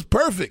 Everything was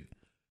perfect.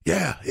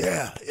 Yeah.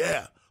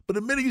 But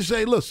the minute you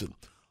say, listen,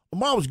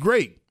 Lamar was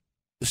great.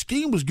 The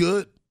scheme was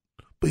good,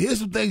 but here's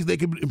some things they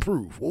can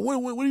improve. Well,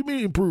 what do you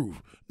mean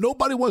improve?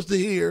 Nobody wants to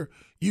hear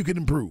you can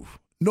improve.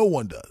 No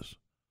one does.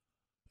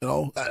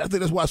 I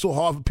think that's why it's so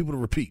hard for people to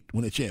repeat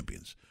when they're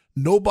champions.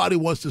 Nobody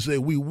wants to say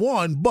we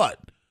won, but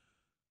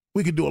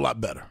we could do a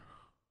lot better.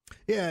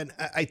 Yeah, and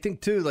I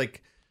think, too,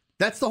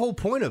 that's the whole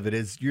point of it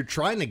is you're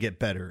trying to get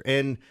better.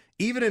 And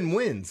even in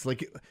wins,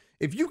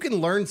 if you can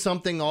learn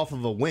something off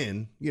of a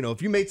win,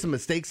 if you made some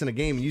mistakes in a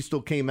game and you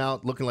still came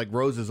out looking like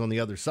roses on the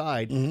other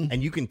side,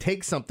 and you can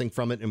take something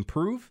from it,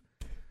 improve,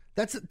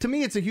 to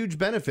me, it's a huge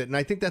benefit, and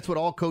I think that's what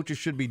all coaches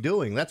should be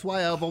doing. That's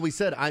why I've always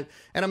said, and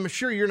I'm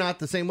sure you're not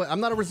the same way. I'm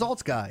not a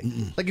results guy.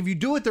 If you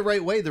do it the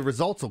right way, the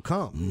results will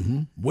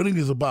come. Winning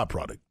is a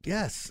byproduct.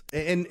 Yes,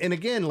 and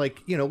again,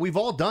 we've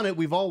all done it.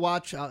 We've all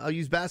watched. I'll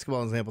use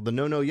basketball as an example. The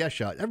no yes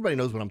shot. Everybody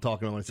knows what I'm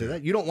talking about when I say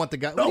that. You don't want the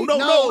guy. No.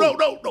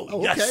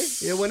 Oh,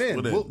 yes. Okay, it went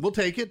in. We'll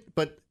take it,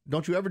 but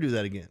don't you ever do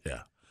that again.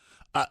 Yeah,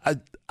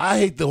 I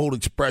hate the whole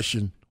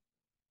expression.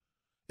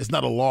 It's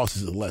not a loss;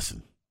 it's a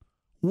lesson.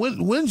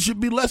 Wins should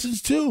be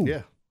lessons too.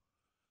 Yeah.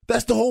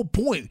 That's the whole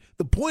point.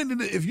 The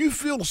point is, if you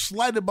feel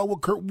slighted by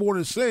what Kurt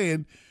Warner is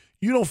saying,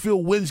 you don't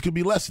feel wins could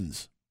be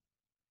lessons.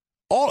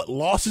 All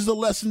losses are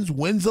lessons,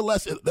 wins are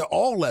lessons. They're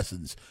all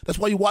lessons. That's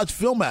why you watch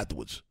film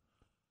afterwards.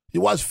 You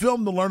watch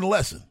film to learn a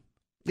lesson.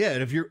 Yeah,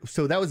 and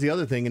so that was the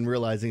other thing in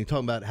realizing, you're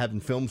talking about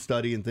having film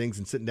study and things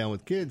and sitting down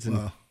with kids,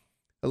 and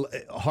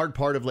a hard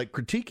part of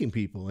critiquing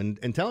people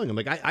and telling them.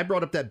 I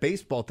brought up that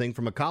baseball thing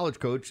from a college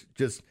coach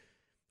just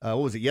what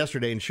was it,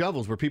 yesterday in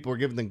Shovels, where people were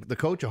giving the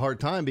coach a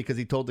hard time because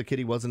he told the kid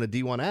he wasn't a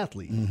D1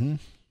 athlete.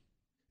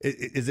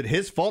 Is it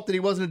his fault that he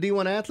wasn't a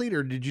D1 athlete,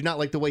 or did you not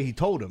like the way he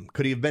told him?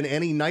 Could he have been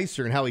any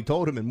nicer in how he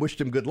told him and wished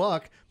him good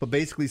luck, but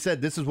basically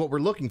said, this is what we're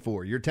looking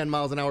for. You're 10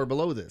 miles an hour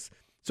below this.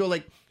 So,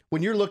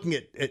 when you're looking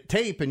at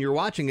tape and you're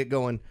watching it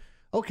going,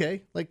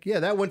 okay,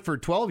 that went for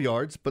 12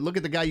 yards, but look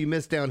at the guy you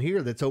missed down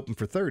here that's open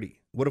for 30.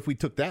 What if we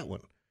took that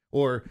one?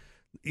 Or,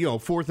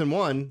 4th and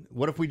 1,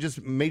 what if we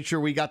just made sure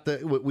we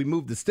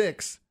moved the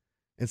sticks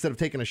instead of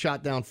taking a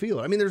shot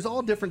downfield? I mean, there's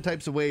all different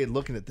types of ways of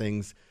looking at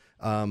things.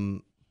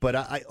 But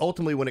I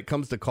ultimately, when it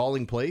comes to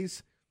calling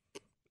plays,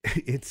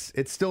 it's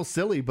still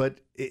silly.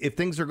 But if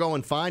things are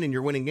going fine and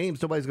you're winning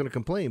games, nobody's going to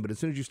complain. But as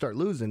soon as you start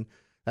losing,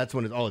 that's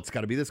when it's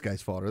got to be this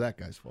guy's fault or that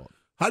guy's fault.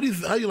 How do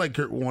you like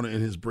Kurt Warner in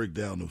his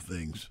breakdown of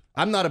things?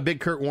 I'm not a big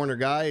Kurt Warner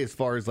guy as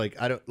far as I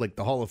don't like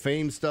the Hall of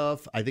Fame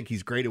stuff. I think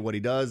he's great at what he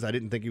does. I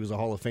didn't think he was a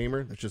Hall of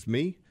Famer. That's just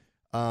me.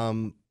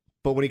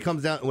 But when it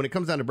comes down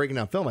to breaking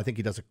down film, I think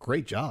he does a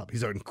great job.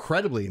 He's an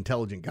incredibly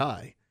intelligent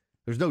guy.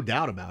 There's no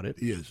doubt about it.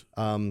 He is.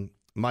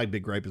 My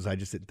big gripe is I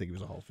just didn't think he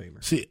was a Hall of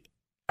Famer. See,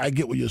 I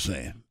get what you're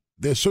saying.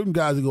 There's certain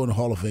guys that go in the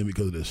Hall of Fame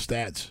because of their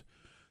stats.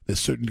 There's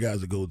certain guys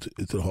that go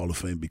into the Hall of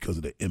Fame because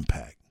of their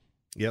impact.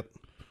 Yep.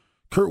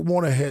 Kurt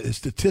Warner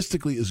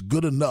statistically is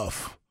good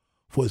enough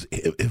for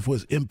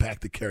his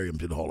impact to carry him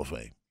to the Hall of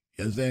Fame.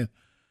 You understand?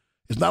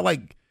 It's not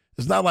like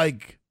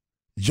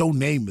Joe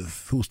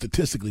Namath, who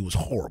statistically was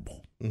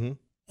horrible.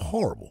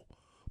 Horrible.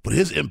 But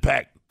his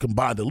impact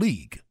combined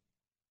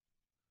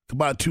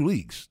two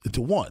leagues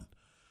into one.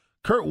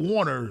 Kurt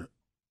Warner,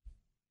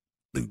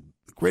 the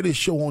greatest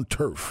show on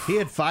turf. He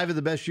had 5 of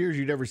the best years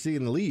you'd ever see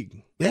in the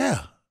league.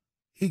 Yeah.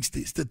 He's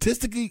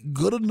statistically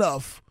good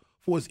enough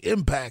for his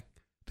impact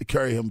to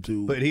carry him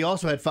to. But he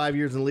also had 5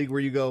 years in the league where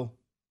you go,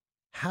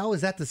 how is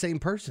that the same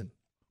person?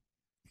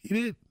 He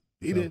did.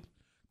 He did.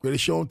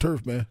 Greatest show on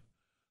turf, man.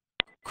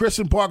 Chris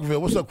in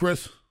Parkville. What's up,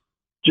 Chris?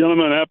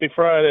 Gentlemen, happy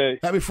Friday.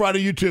 Happy Friday,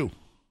 you too.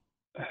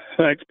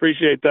 Thanks,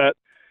 appreciate that.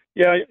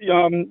 Yeah,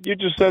 you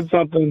just said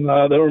something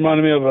that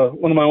reminded me of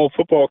one of my old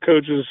football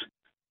coaches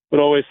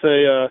would always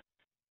say,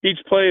 each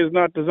play is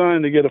not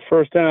designed to get a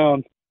first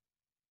down.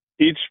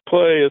 Each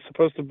play is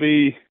supposed to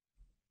be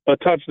a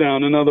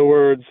touchdown. In other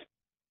words,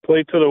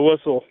 play to the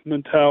whistle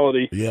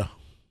mentality. Yeah.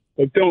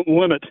 Like, don't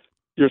limit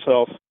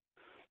yourself.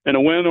 And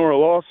a win or a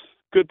loss,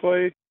 good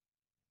play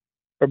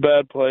or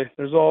bad play.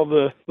 There's all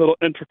the little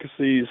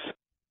intricacies.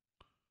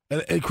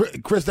 And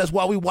Chris, that's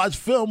why we watch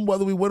film,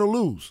 whether we win or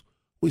lose.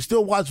 We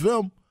still watch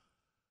film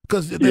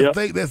because there are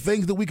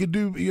things that we could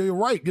do. You're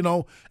right. You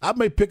know, I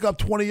may pick up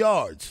 20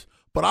 yards,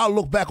 but I'll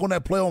look back on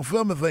that play on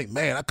film and think,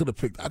 man, I could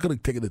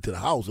have taken it to the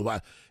house if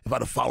I'd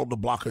have followed the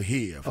blocker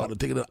here, if I'd have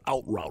taken an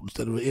out route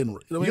instead of an in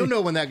route. You know what I mean? You'll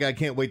know when that guy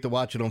can't wait to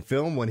watch it on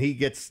film, when he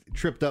gets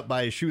tripped up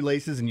by his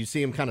shoelaces and you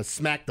see him kind of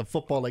smack the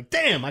football like,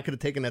 damn, I could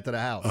have taken that to the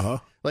house. Uh-huh.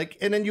 Like,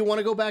 and then you want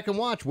to go back and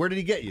watch. Where did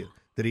he get you?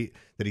 Did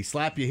he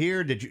slap you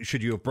here?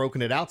 Should you have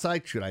broken it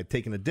outside? Should I have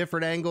taken a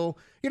different angle?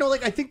 You know,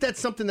 like, I think that's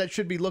something that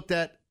should be looked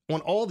at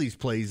on all these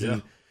plays.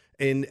 Yeah.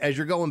 And as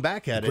you're going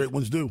back at Great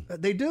ones do.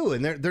 They do,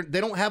 and they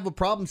don't have a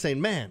problem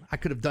saying, "Man, I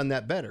could have done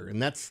that better."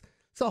 And it's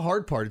a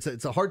hard part.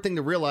 It's a hard thing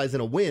to realize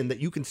in a win that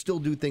you can still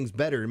do things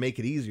better and make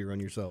it easier on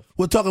yourself.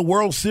 We're talking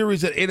World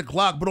Series at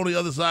 8:00, but on the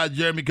other side,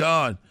 Jeremy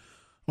Kahn.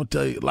 I'm going to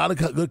tell you a lot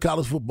of good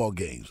college football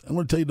games. I'm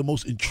going to tell you the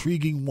most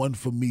intriguing one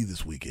for me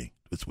this weekend.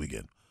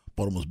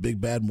 Baltimore's Big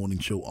Bad Morning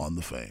Show on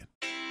The Fan.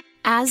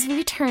 As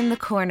we turn the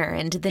corner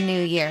into the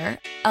new year,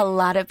 a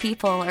lot of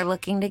people are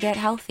looking to get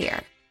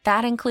healthier.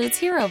 That includes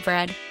Hero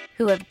Bread,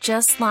 who have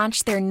just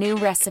launched their new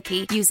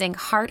recipe using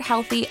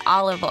heart-healthy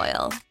olive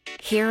oil.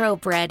 Hero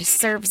Bread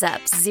serves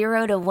up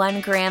 0 to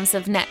 1 grams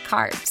of net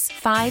carbs,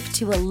 5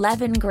 to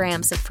 11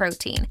 grams of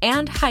protein,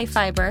 and high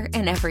fiber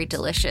in every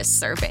delicious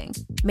serving.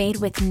 Made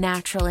with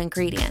natural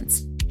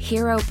ingredients,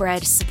 Hero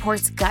Bread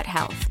supports gut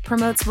health,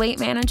 promotes weight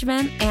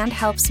management, and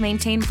helps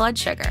maintain blood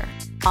sugar.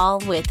 All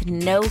with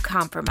no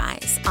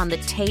compromise on the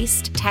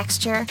taste,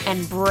 texture,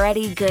 and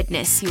bready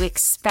goodness you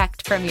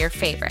expect from your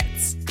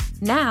favorites.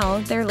 Now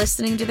they're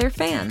listening to their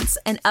fans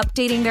and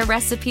updating their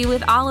recipe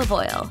with olive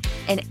oil,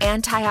 an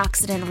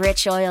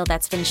antioxidant-rich oil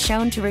that's been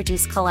shown to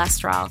reduce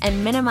cholesterol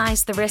and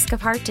minimize the risk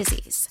of heart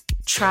disease.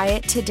 Try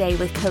it today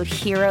with code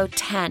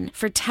HERO10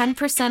 for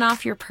 10%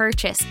 off your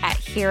purchase at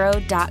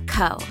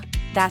hero.co.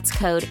 That's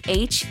code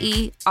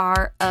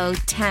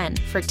HERO10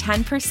 for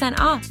 10%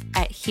 off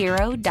at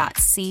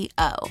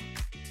hero.co.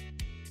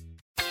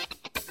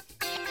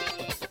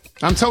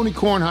 I'm Tony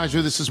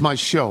Kornheiser. This is my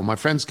show. My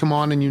friends come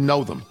on and you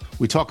know them.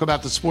 We talk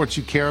about the sports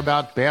you care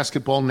about,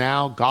 basketball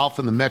now, golf,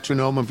 and the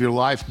metronome of your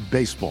life,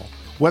 baseball.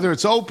 Whether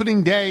it's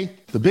opening day,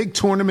 the big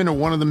tournament, or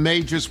one of the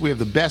majors, we have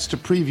the best to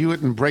preview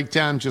it and break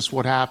down just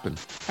what happened.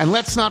 And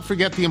let's not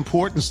forget the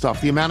important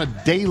stuff, the amount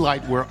of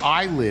daylight where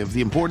I live,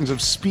 the importance of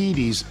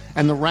speedies,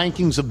 and the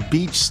rankings of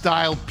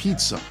beach-style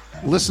pizza.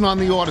 Listen on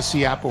the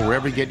Odyssey app or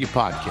wherever you get your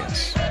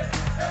podcasts.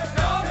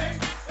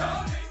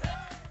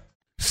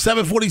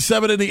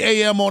 7:47 in the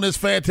a.m. on this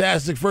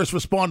fantastic First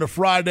Responder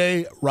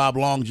Friday. Rob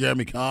Long,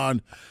 Jeremy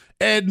Kahn.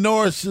 Ed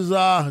Norris is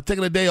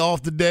taking a day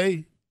off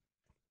today.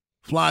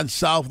 Flying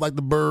south like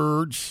the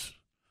birds.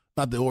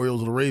 Not the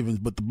Orioles or the Ravens,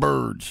 but the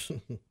birds.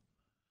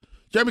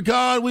 Jeremy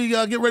Kahn, we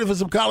get ready for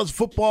some college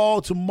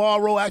football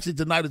tomorrow, actually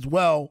tonight as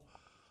well.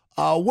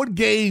 What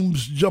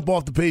games jump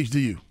off the page to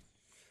you?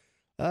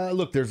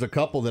 Look, there's a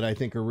couple that I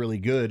think are really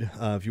good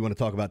if you want to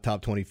talk about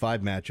top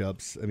 25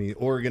 matchups. I mean,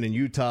 Oregon and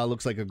Utah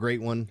looks like a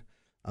great one.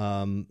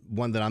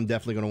 One that I'm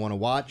definitely going to want to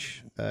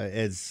watch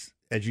as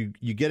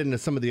you get into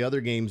some of the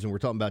other games, and we're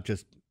talking about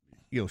just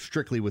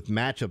strictly with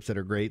matchups that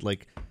are great.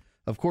 Like,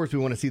 of course, we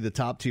want to see the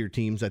top tier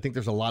teams. I think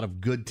there's a lot of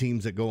good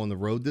teams that go on the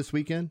road this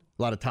weekend.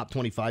 A lot of top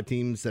 25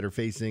 teams that are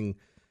facing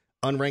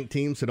unranked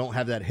teams, so don't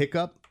have that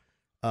hiccup.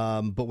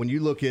 But when you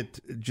look at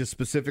just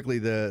specifically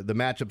the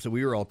matchups that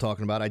we were all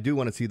talking about, I do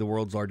want to see the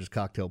world's largest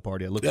cocktail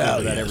party. I look forward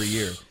to that every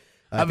year.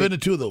 I've been to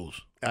 2 of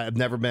those. I've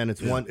never been.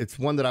 It's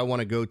one that I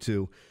want to go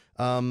to.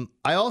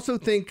 I also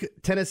think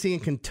Tennessee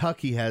and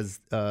Kentucky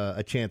has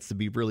a chance to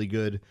be really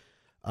good.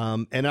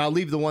 And I'll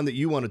leave the one that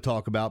you want to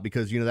talk about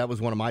because, that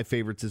was one of my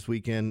favorites this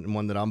weekend and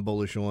one that I'm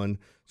bullish on,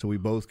 so we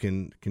both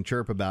can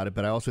chirp about it.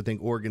 But I also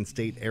think Oregon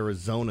State,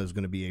 Arizona is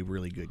going to be a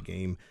really good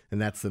game,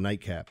 and that's the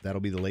nightcap.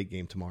 That'll be the late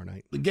game tomorrow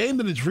night. The game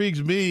that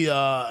intrigues me,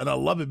 and I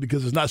love it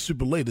because it's not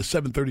super late, it's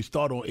 7:30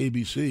 start on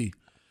ABC,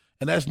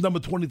 and that's number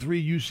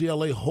 23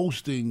 UCLA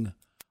hosting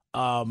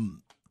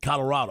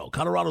Colorado.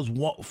 Colorado's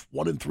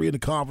 1-3 in the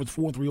conference,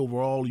 4-3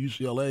 overall.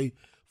 UCLA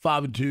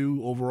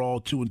 5-2 overall,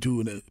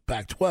 2-2 in the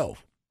Pac-12.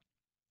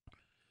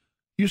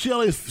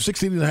 UCLA is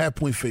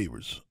 16.5-point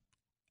favorites.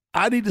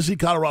 I need to see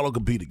Colorado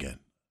compete again.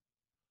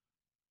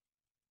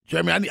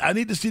 Jeremy, I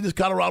need to see this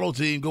Colorado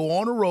team go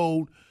on the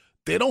road.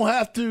 They don't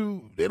have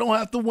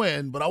to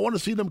win, but I want to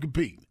see them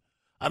compete.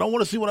 I don't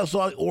want to see what I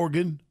saw at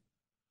Oregon.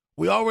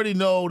 We already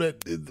know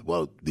that,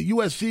 the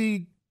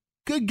USC,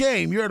 good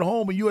game. You're at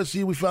home, and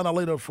USC, we found out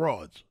later, are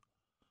frauds.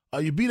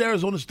 You beat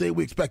Arizona State.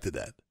 We expected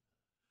that.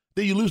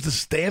 Then you lose to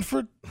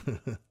Stanford?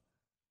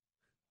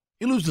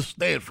 You lose to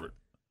Stanford.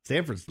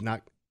 Stanford's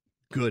not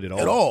good at all.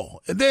 At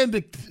all. And then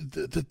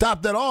to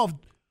top that off,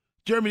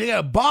 Jeremy, they got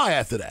a bye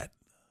after that.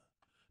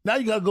 Now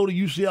you got to go to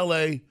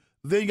UCLA.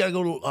 Then you got to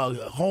go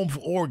to home for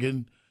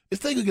Oregon. This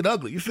thing could get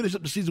ugly. You finish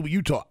up the season with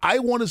Utah. I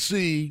want to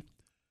see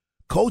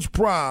Coach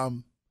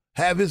Prime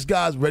Have his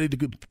guys ready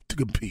to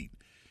compete.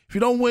 If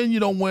you don't win, you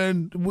don't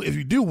win. If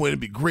you do win, it'd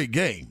be a great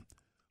game.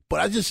 But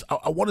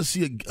I want to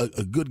see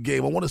a good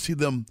game. I want to see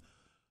them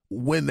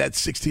win that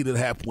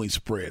 16.5-point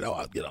spread.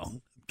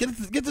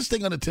 Get this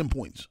thing under 10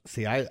 points.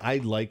 See, I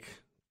like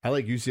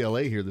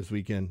UCLA here this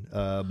weekend,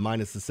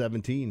 minus the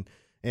 17.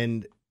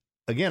 And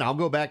again, I'll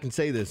go back and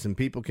say this, and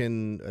people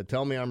can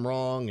tell me I'm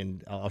wrong,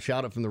 and I'll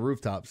shout it from the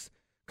rooftops.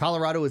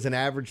 Colorado is an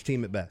average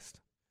team at best.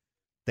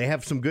 They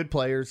have some good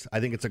players. I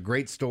think it's a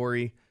great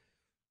story.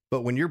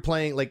 But when you're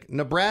playing, like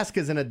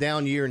Nebraska's in a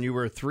down year and you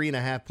were a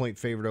 3.5-point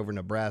favorite over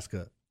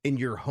Nebraska in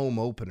your home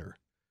opener.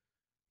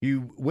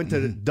 You went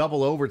to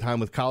double overtime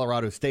with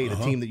Colorado State, a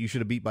team that you should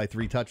have beat by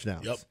 3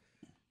 touchdowns. Yep.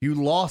 You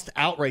lost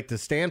outright to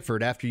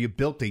Stanford after you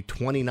built a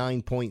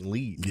 29-point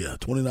lead. Yeah,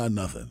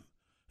 29-0. And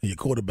your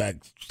quarterback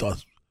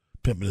starts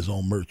pimping his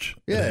own merch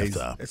at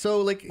halftime.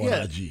 So,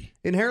 IG.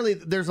 Inherently,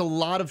 there's a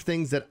lot of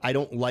things that I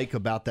don't like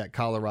about that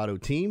Colorado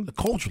team.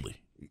 Culturally.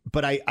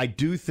 But I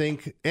do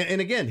think, and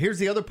again, here's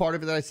the other part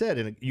of it that I said,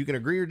 and you can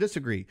agree or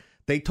disagree.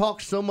 They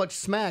talk so much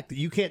smack that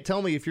you can't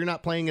tell me if you're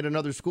not playing at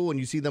another school and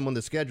you see them on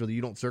the schedule that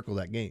you don't circle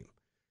that game,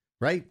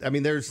 right? I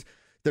mean, there's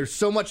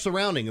so much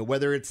surrounding it,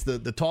 whether it's the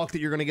talk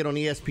that you're going to get on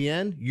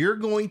ESPN, you're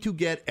going to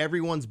get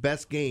everyone's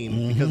best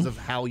game because of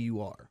how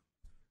you are.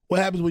 What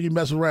happens when you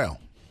mess around?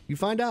 You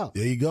find out.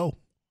 There you go.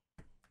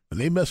 And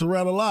they mess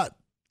around a lot.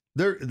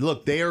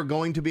 They are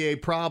going to be a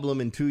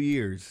problem in 2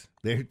 years.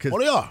 They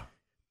are.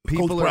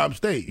 Coach Prime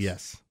stays.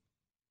 Yes.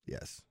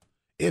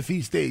 If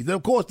he stays. Then,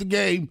 of course, the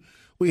game,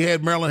 we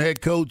had Maryland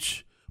head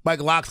coach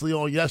Mike Loxley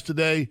on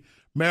yesterday.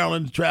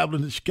 Maryland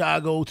traveling to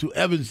Chicago, to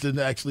Evanston,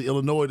 actually,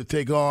 Illinois, to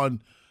take on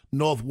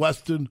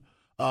Northwestern.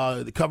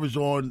 The coverage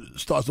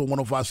starts on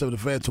 105.7 The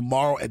Fan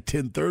tomorrow at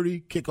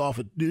 10:30. Kickoff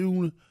at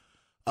noon.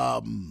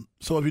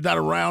 So if you're not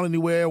around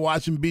anywhere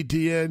watching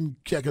BTN,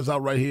 check us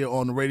out right here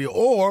on the radio.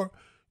 Or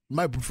you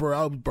might prefer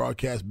our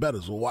broadcast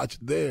better, so watch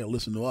it there and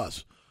listen to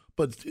us.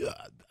 But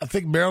I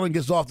think Maryland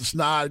gets off the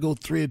snide, go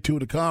 3-2 in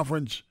the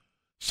conference,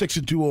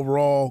 6-2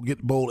 overall,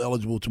 get bowl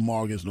eligible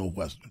tomorrow against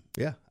Northwestern.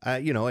 Yeah,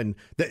 and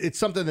it's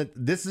something that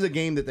this is a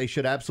game that they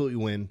should absolutely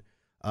win.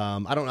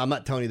 I'm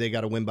not telling you they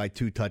got to win by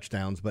 2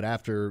 touchdowns, but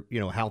after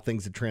how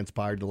things have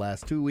transpired the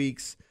last 2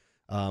 weeks,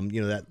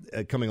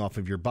 that coming off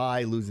of your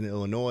bye, losing to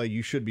Illinois,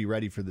 you should be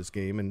ready for this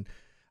game. And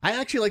I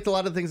actually liked a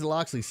lot of the things that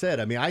Loxley said.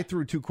 I mean, I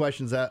threw 2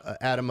 questions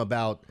at him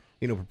about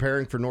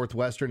preparing for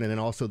Northwestern and then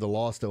also the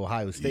loss to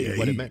Ohio State and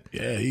what it meant.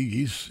 Yeah,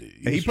 he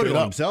put it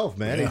on himself,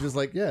 man. Yeah. He's just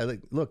like,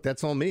 look,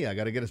 that's on me. I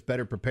got to get us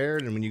better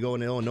prepared. And when you go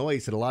into Illinois,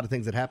 he said a lot of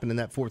things that happened in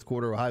that fourth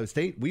quarter of Ohio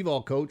State, we've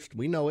all coached,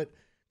 we know it,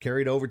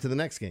 carried over to the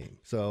next game.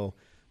 So,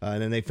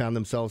 and then they found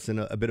themselves in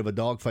a bit of a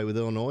dogfight with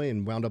Illinois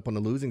and wound up on the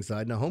losing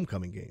side in a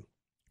homecoming game.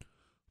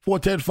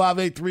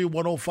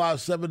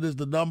 410-583-1057 is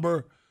the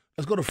number.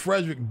 Let's go to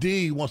Frederick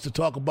D. Wants to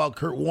talk about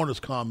Kurt Warner's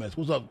comments.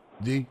 What's up,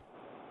 D?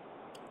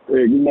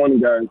 Hey, good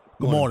morning, guys.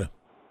 Good morning.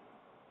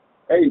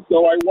 Hey,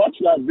 so I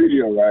watched that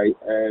video, right,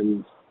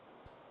 and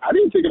I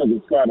didn't take it as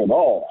a slight at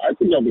all. I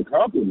think it was a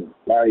compliment.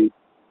 Like,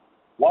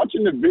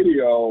 watching the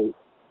video,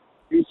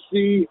 you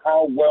see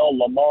how well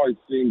Lamar is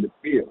seeing the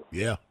field.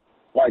 Yeah.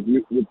 Like,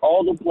 with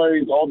all the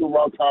plays, all the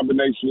route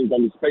combinations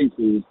and the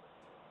spaces,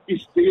 he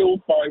still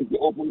finds the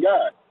open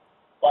guy.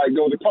 Like,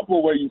 there was a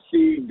couple where you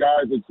see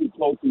guys are too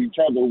close to each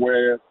other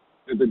where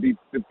there's a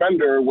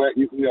defender where,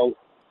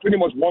 pretty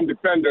much one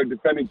defender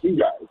defending 2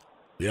 guys.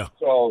 Yeah.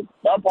 So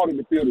that part of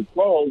the field is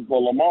closed, but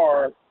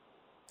Lamar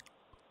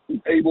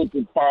is able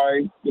to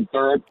find the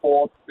 3rd,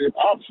 4th, 5th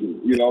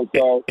option,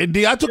 So and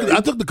D, I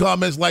took the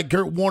comments like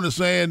Kurt Warner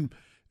saying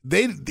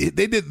they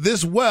did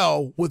this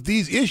well with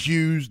these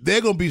issues. There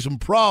are going to be some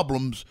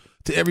problems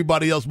to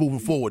everybody else moving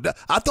forward.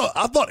 I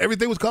thought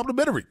everything was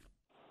complimentary.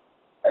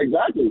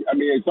 Exactly. I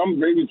mean, some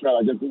Ravens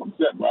fans I get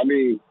upset, but I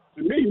mean,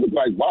 to me, it was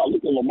like, wow,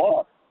 look at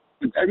Lamar.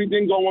 With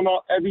everything going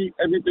on,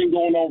 everything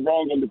going on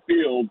wrong on the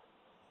field,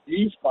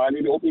 he's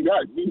finding the open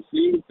guys. He's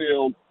seeing the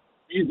field.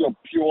 He's a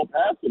pure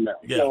passer now.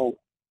 Yeah. So,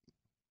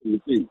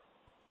 you see.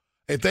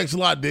 Hey, thanks a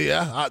lot, D.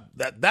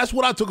 That's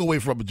what I took away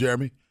from it,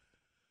 Jeremy.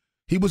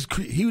 He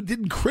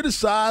didn't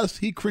criticize.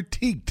 He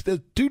critiqued.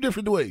 There's 2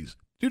 different ways,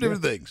 2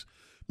 different things.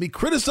 Me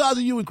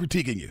criticizing you and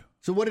critiquing you.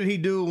 So what did he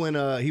do when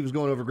he was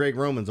going over Greg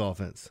Roman's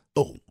offense?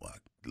 Oh, my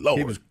Lord.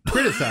 He was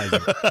criticizing.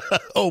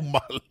 Oh,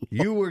 my Lord.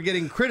 You were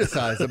getting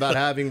criticized about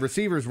having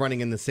receivers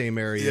running in the same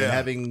area, and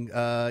having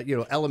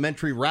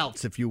elementary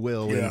routes, if you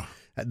will,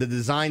 and the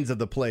designs of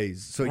the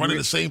plays. So running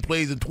the same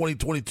plays in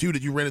 2022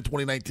 that you ran in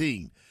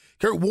 2019.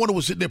 Kurt Warner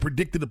was sitting there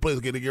predicting the plays.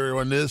 Okay, they're going to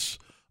run this.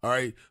 All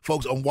right,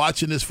 folks, I'm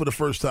watching this for the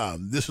first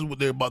time. This is what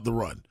they're about to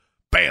run.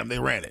 Bam, they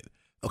ran it.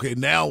 Okay,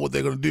 now what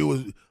they're going to do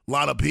is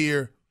line up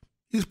here.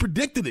 He's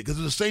predicted it because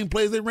it's the same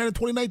plays they ran in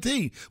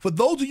 2019. For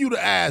those of you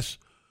to ask,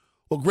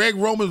 well, Greg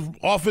Roman's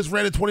offense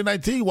ran in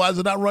 2019. Why does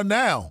it not run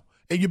now?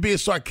 And you're being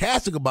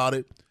sarcastic about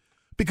it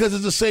because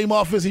it's the same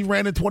offense he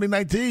ran in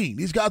 2019.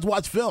 These guys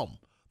watch film.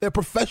 They're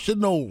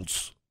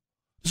professionals.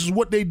 This is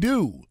what they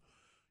do. You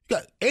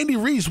got Andy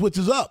Reid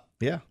switches up.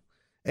 Yeah.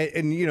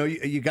 And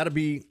you got to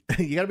be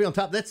on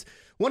top. That's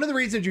One of the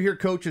reasons you hear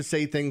coaches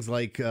say things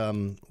like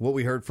what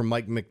we heard from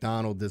Mike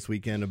McDonald this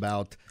weekend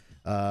about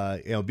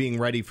being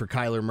ready for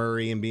Kyler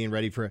Murray and being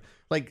ready for,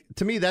 like,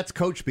 to me, that's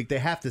coach speak. They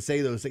have to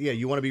say those. Yeah,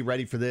 you want to be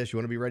ready for this, you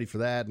want to be ready for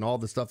that, and all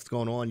the stuff that's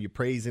going on. You're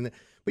praising it,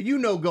 but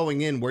going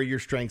in where your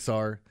strengths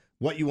are,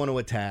 what you want to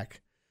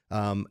attack,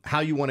 how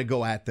you want to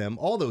go at them,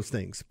 all those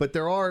things. But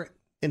there are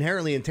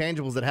inherently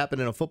intangibles that happen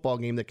in a football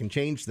game that can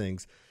change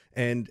things.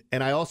 And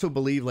I also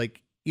believe,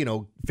 like,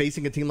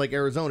 facing a team like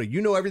Arizona,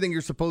 everything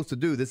you're supposed to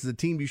do. This is a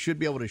team you should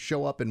be able to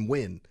show up and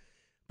win.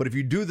 But if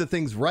you do the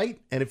things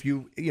right, and if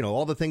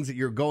all the things that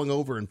you're going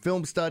over in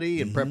film study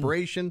and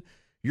preparation,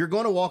 you're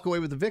going to walk away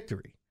with the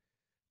victory.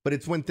 But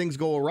it's when things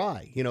go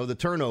awry, the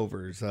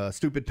turnovers,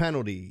 stupid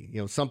penalty,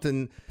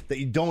 something that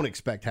you don't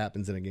expect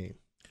happens in a game.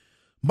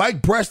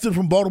 Mike Preston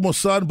from Baltimore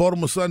Sun,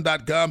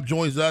 BaltimoreSun.com,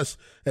 joins us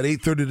at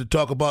 8:30 to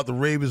talk about the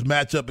Ravens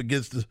matchup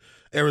against the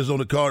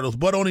Arizona Cardinals.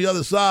 But on the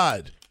other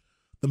side,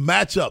 the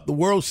matchup, the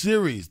World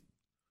Series,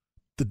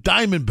 the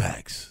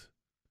Diamondbacks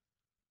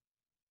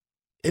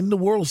in the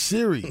World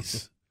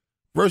Series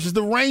versus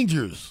the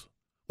Rangers.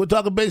 We're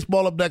talking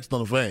baseball up next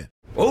on The Fan.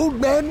 Old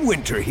Man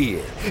Winter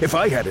here. If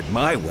I had it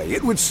my way,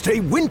 it would stay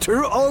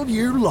winter all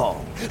year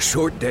long.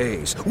 Short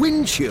days,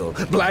 wind chill,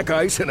 black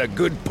ice, and a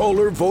good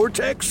polar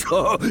vortex.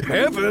 Oh,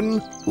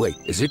 heaven. Wait,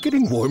 is it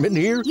getting warm in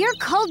here? Your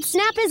cold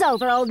snap is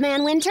over, Old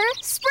Man Winter.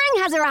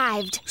 Spring has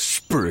arrived.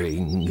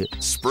 Spring.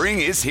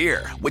 Spring is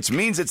here, which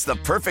means it's the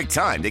perfect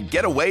time to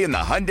get away in the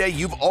Hyundai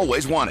you've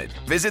always wanted.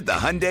 Visit the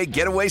Hyundai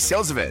Getaway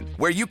Sales Event,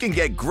 where you can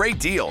get great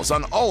deals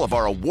on all of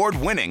our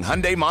award-winning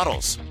Hyundai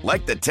models,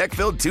 like the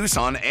tech-filled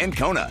Tucson and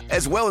Kona,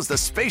 as well as the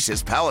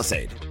spacious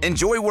Palisade.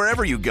 Enjoy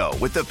wherever you go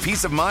with the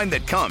peace of mind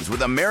that comes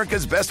with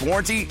America's best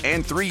warranty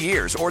and 3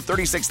 years or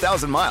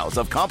 36,000 miles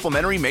of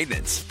complimentary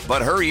maintenance.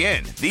 But hurry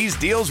in, these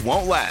deals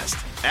won't last.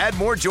 Add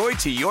more joy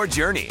to your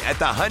journey at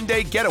the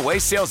Hyundai Getaway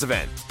Sales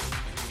Event.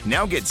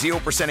 Now get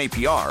 0%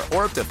 APR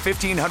or up to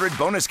 $1,500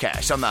 bonus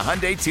cash on the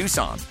Hyundai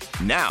Tucson.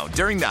 Now,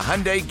 during the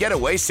Hyundai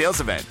Getaway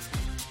Sales Event.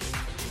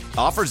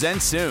 Offers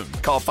end soon.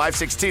 Call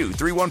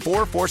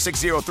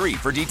 562-314-4603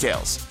 for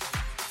details.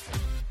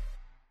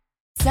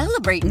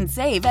 Celebrate and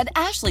save at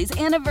Ashley's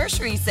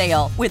Anniversary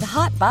Sale. With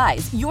Hot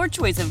Buys, your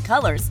choice of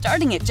colors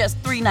starting at just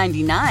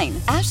 $3.99.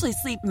 Ashley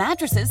Sleep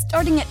mattresses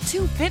starting at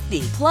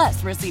 $2.50.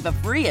 Plus, receive a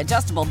free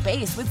adjustable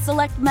base with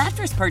select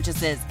mattress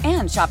purchases.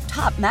 And shop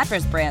top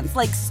mattress brands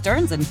like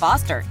Stearns &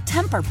 Foster,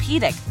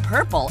 Tempur-Pedic,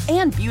 Purple,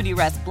 and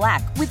Beautyrest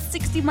Black with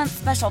 60-month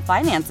special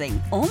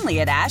financing. Only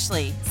at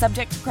Ashley.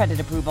 Subject to credit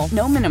approval.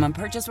 No minimum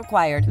purchase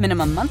required.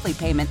 Minimum monthly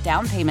payment,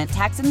 down payment,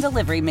 tax, and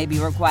delivery may be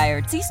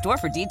required. See store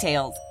for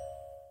details.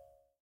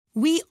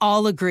 We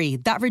all agree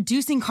that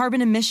reducing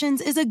carbon emissions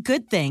is a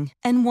good thing.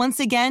 And once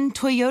again,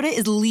 Toyota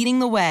is leading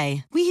the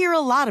way. We hear a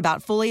lot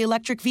about fully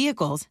electric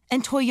vehicles,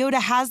 and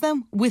Toyota has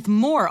them with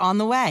more on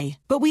the way.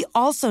 But we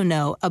also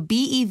know a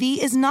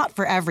BEV is not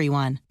for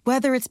everyone.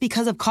 Whether it's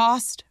because of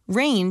cost,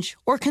 range,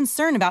 or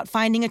concern about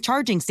finding a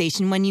charging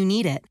station when you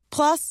need it.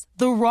 Plus,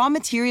 the raw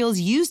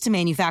materials used to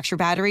manufacture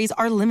batteries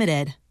are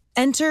limited.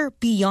 Enter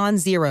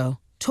Beyond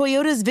Zero,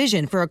 Toyota's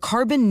vision for a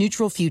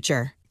carbon-neutral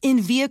future. In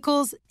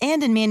vehicles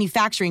and in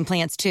manufacturing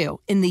plants,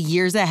 too, in the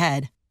years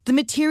ahead. The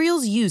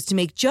materials used to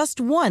make just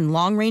one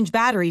long-range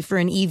battery for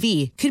an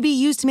EV could be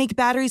used to make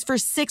batteries for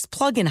 6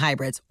 plug-in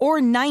hybrids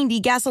or 90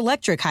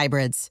 gas-electric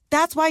hybrids.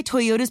 That's why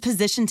Toyota's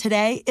position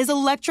today is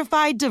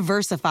electrified,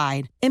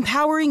 diversified,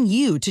 empowering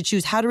you to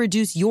choose how to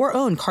reduce your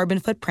own carbon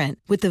footprint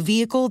with the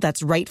vehicle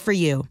that's right for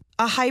you.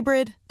 A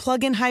hybrid,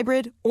 plug-in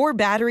hybrid, or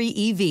battery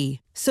EV.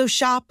 So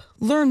shop,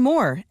 learn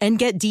more, and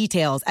get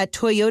details at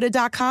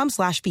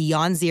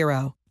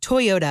toyota.com/beyondzero.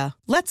 Toyota,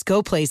 let's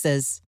go places.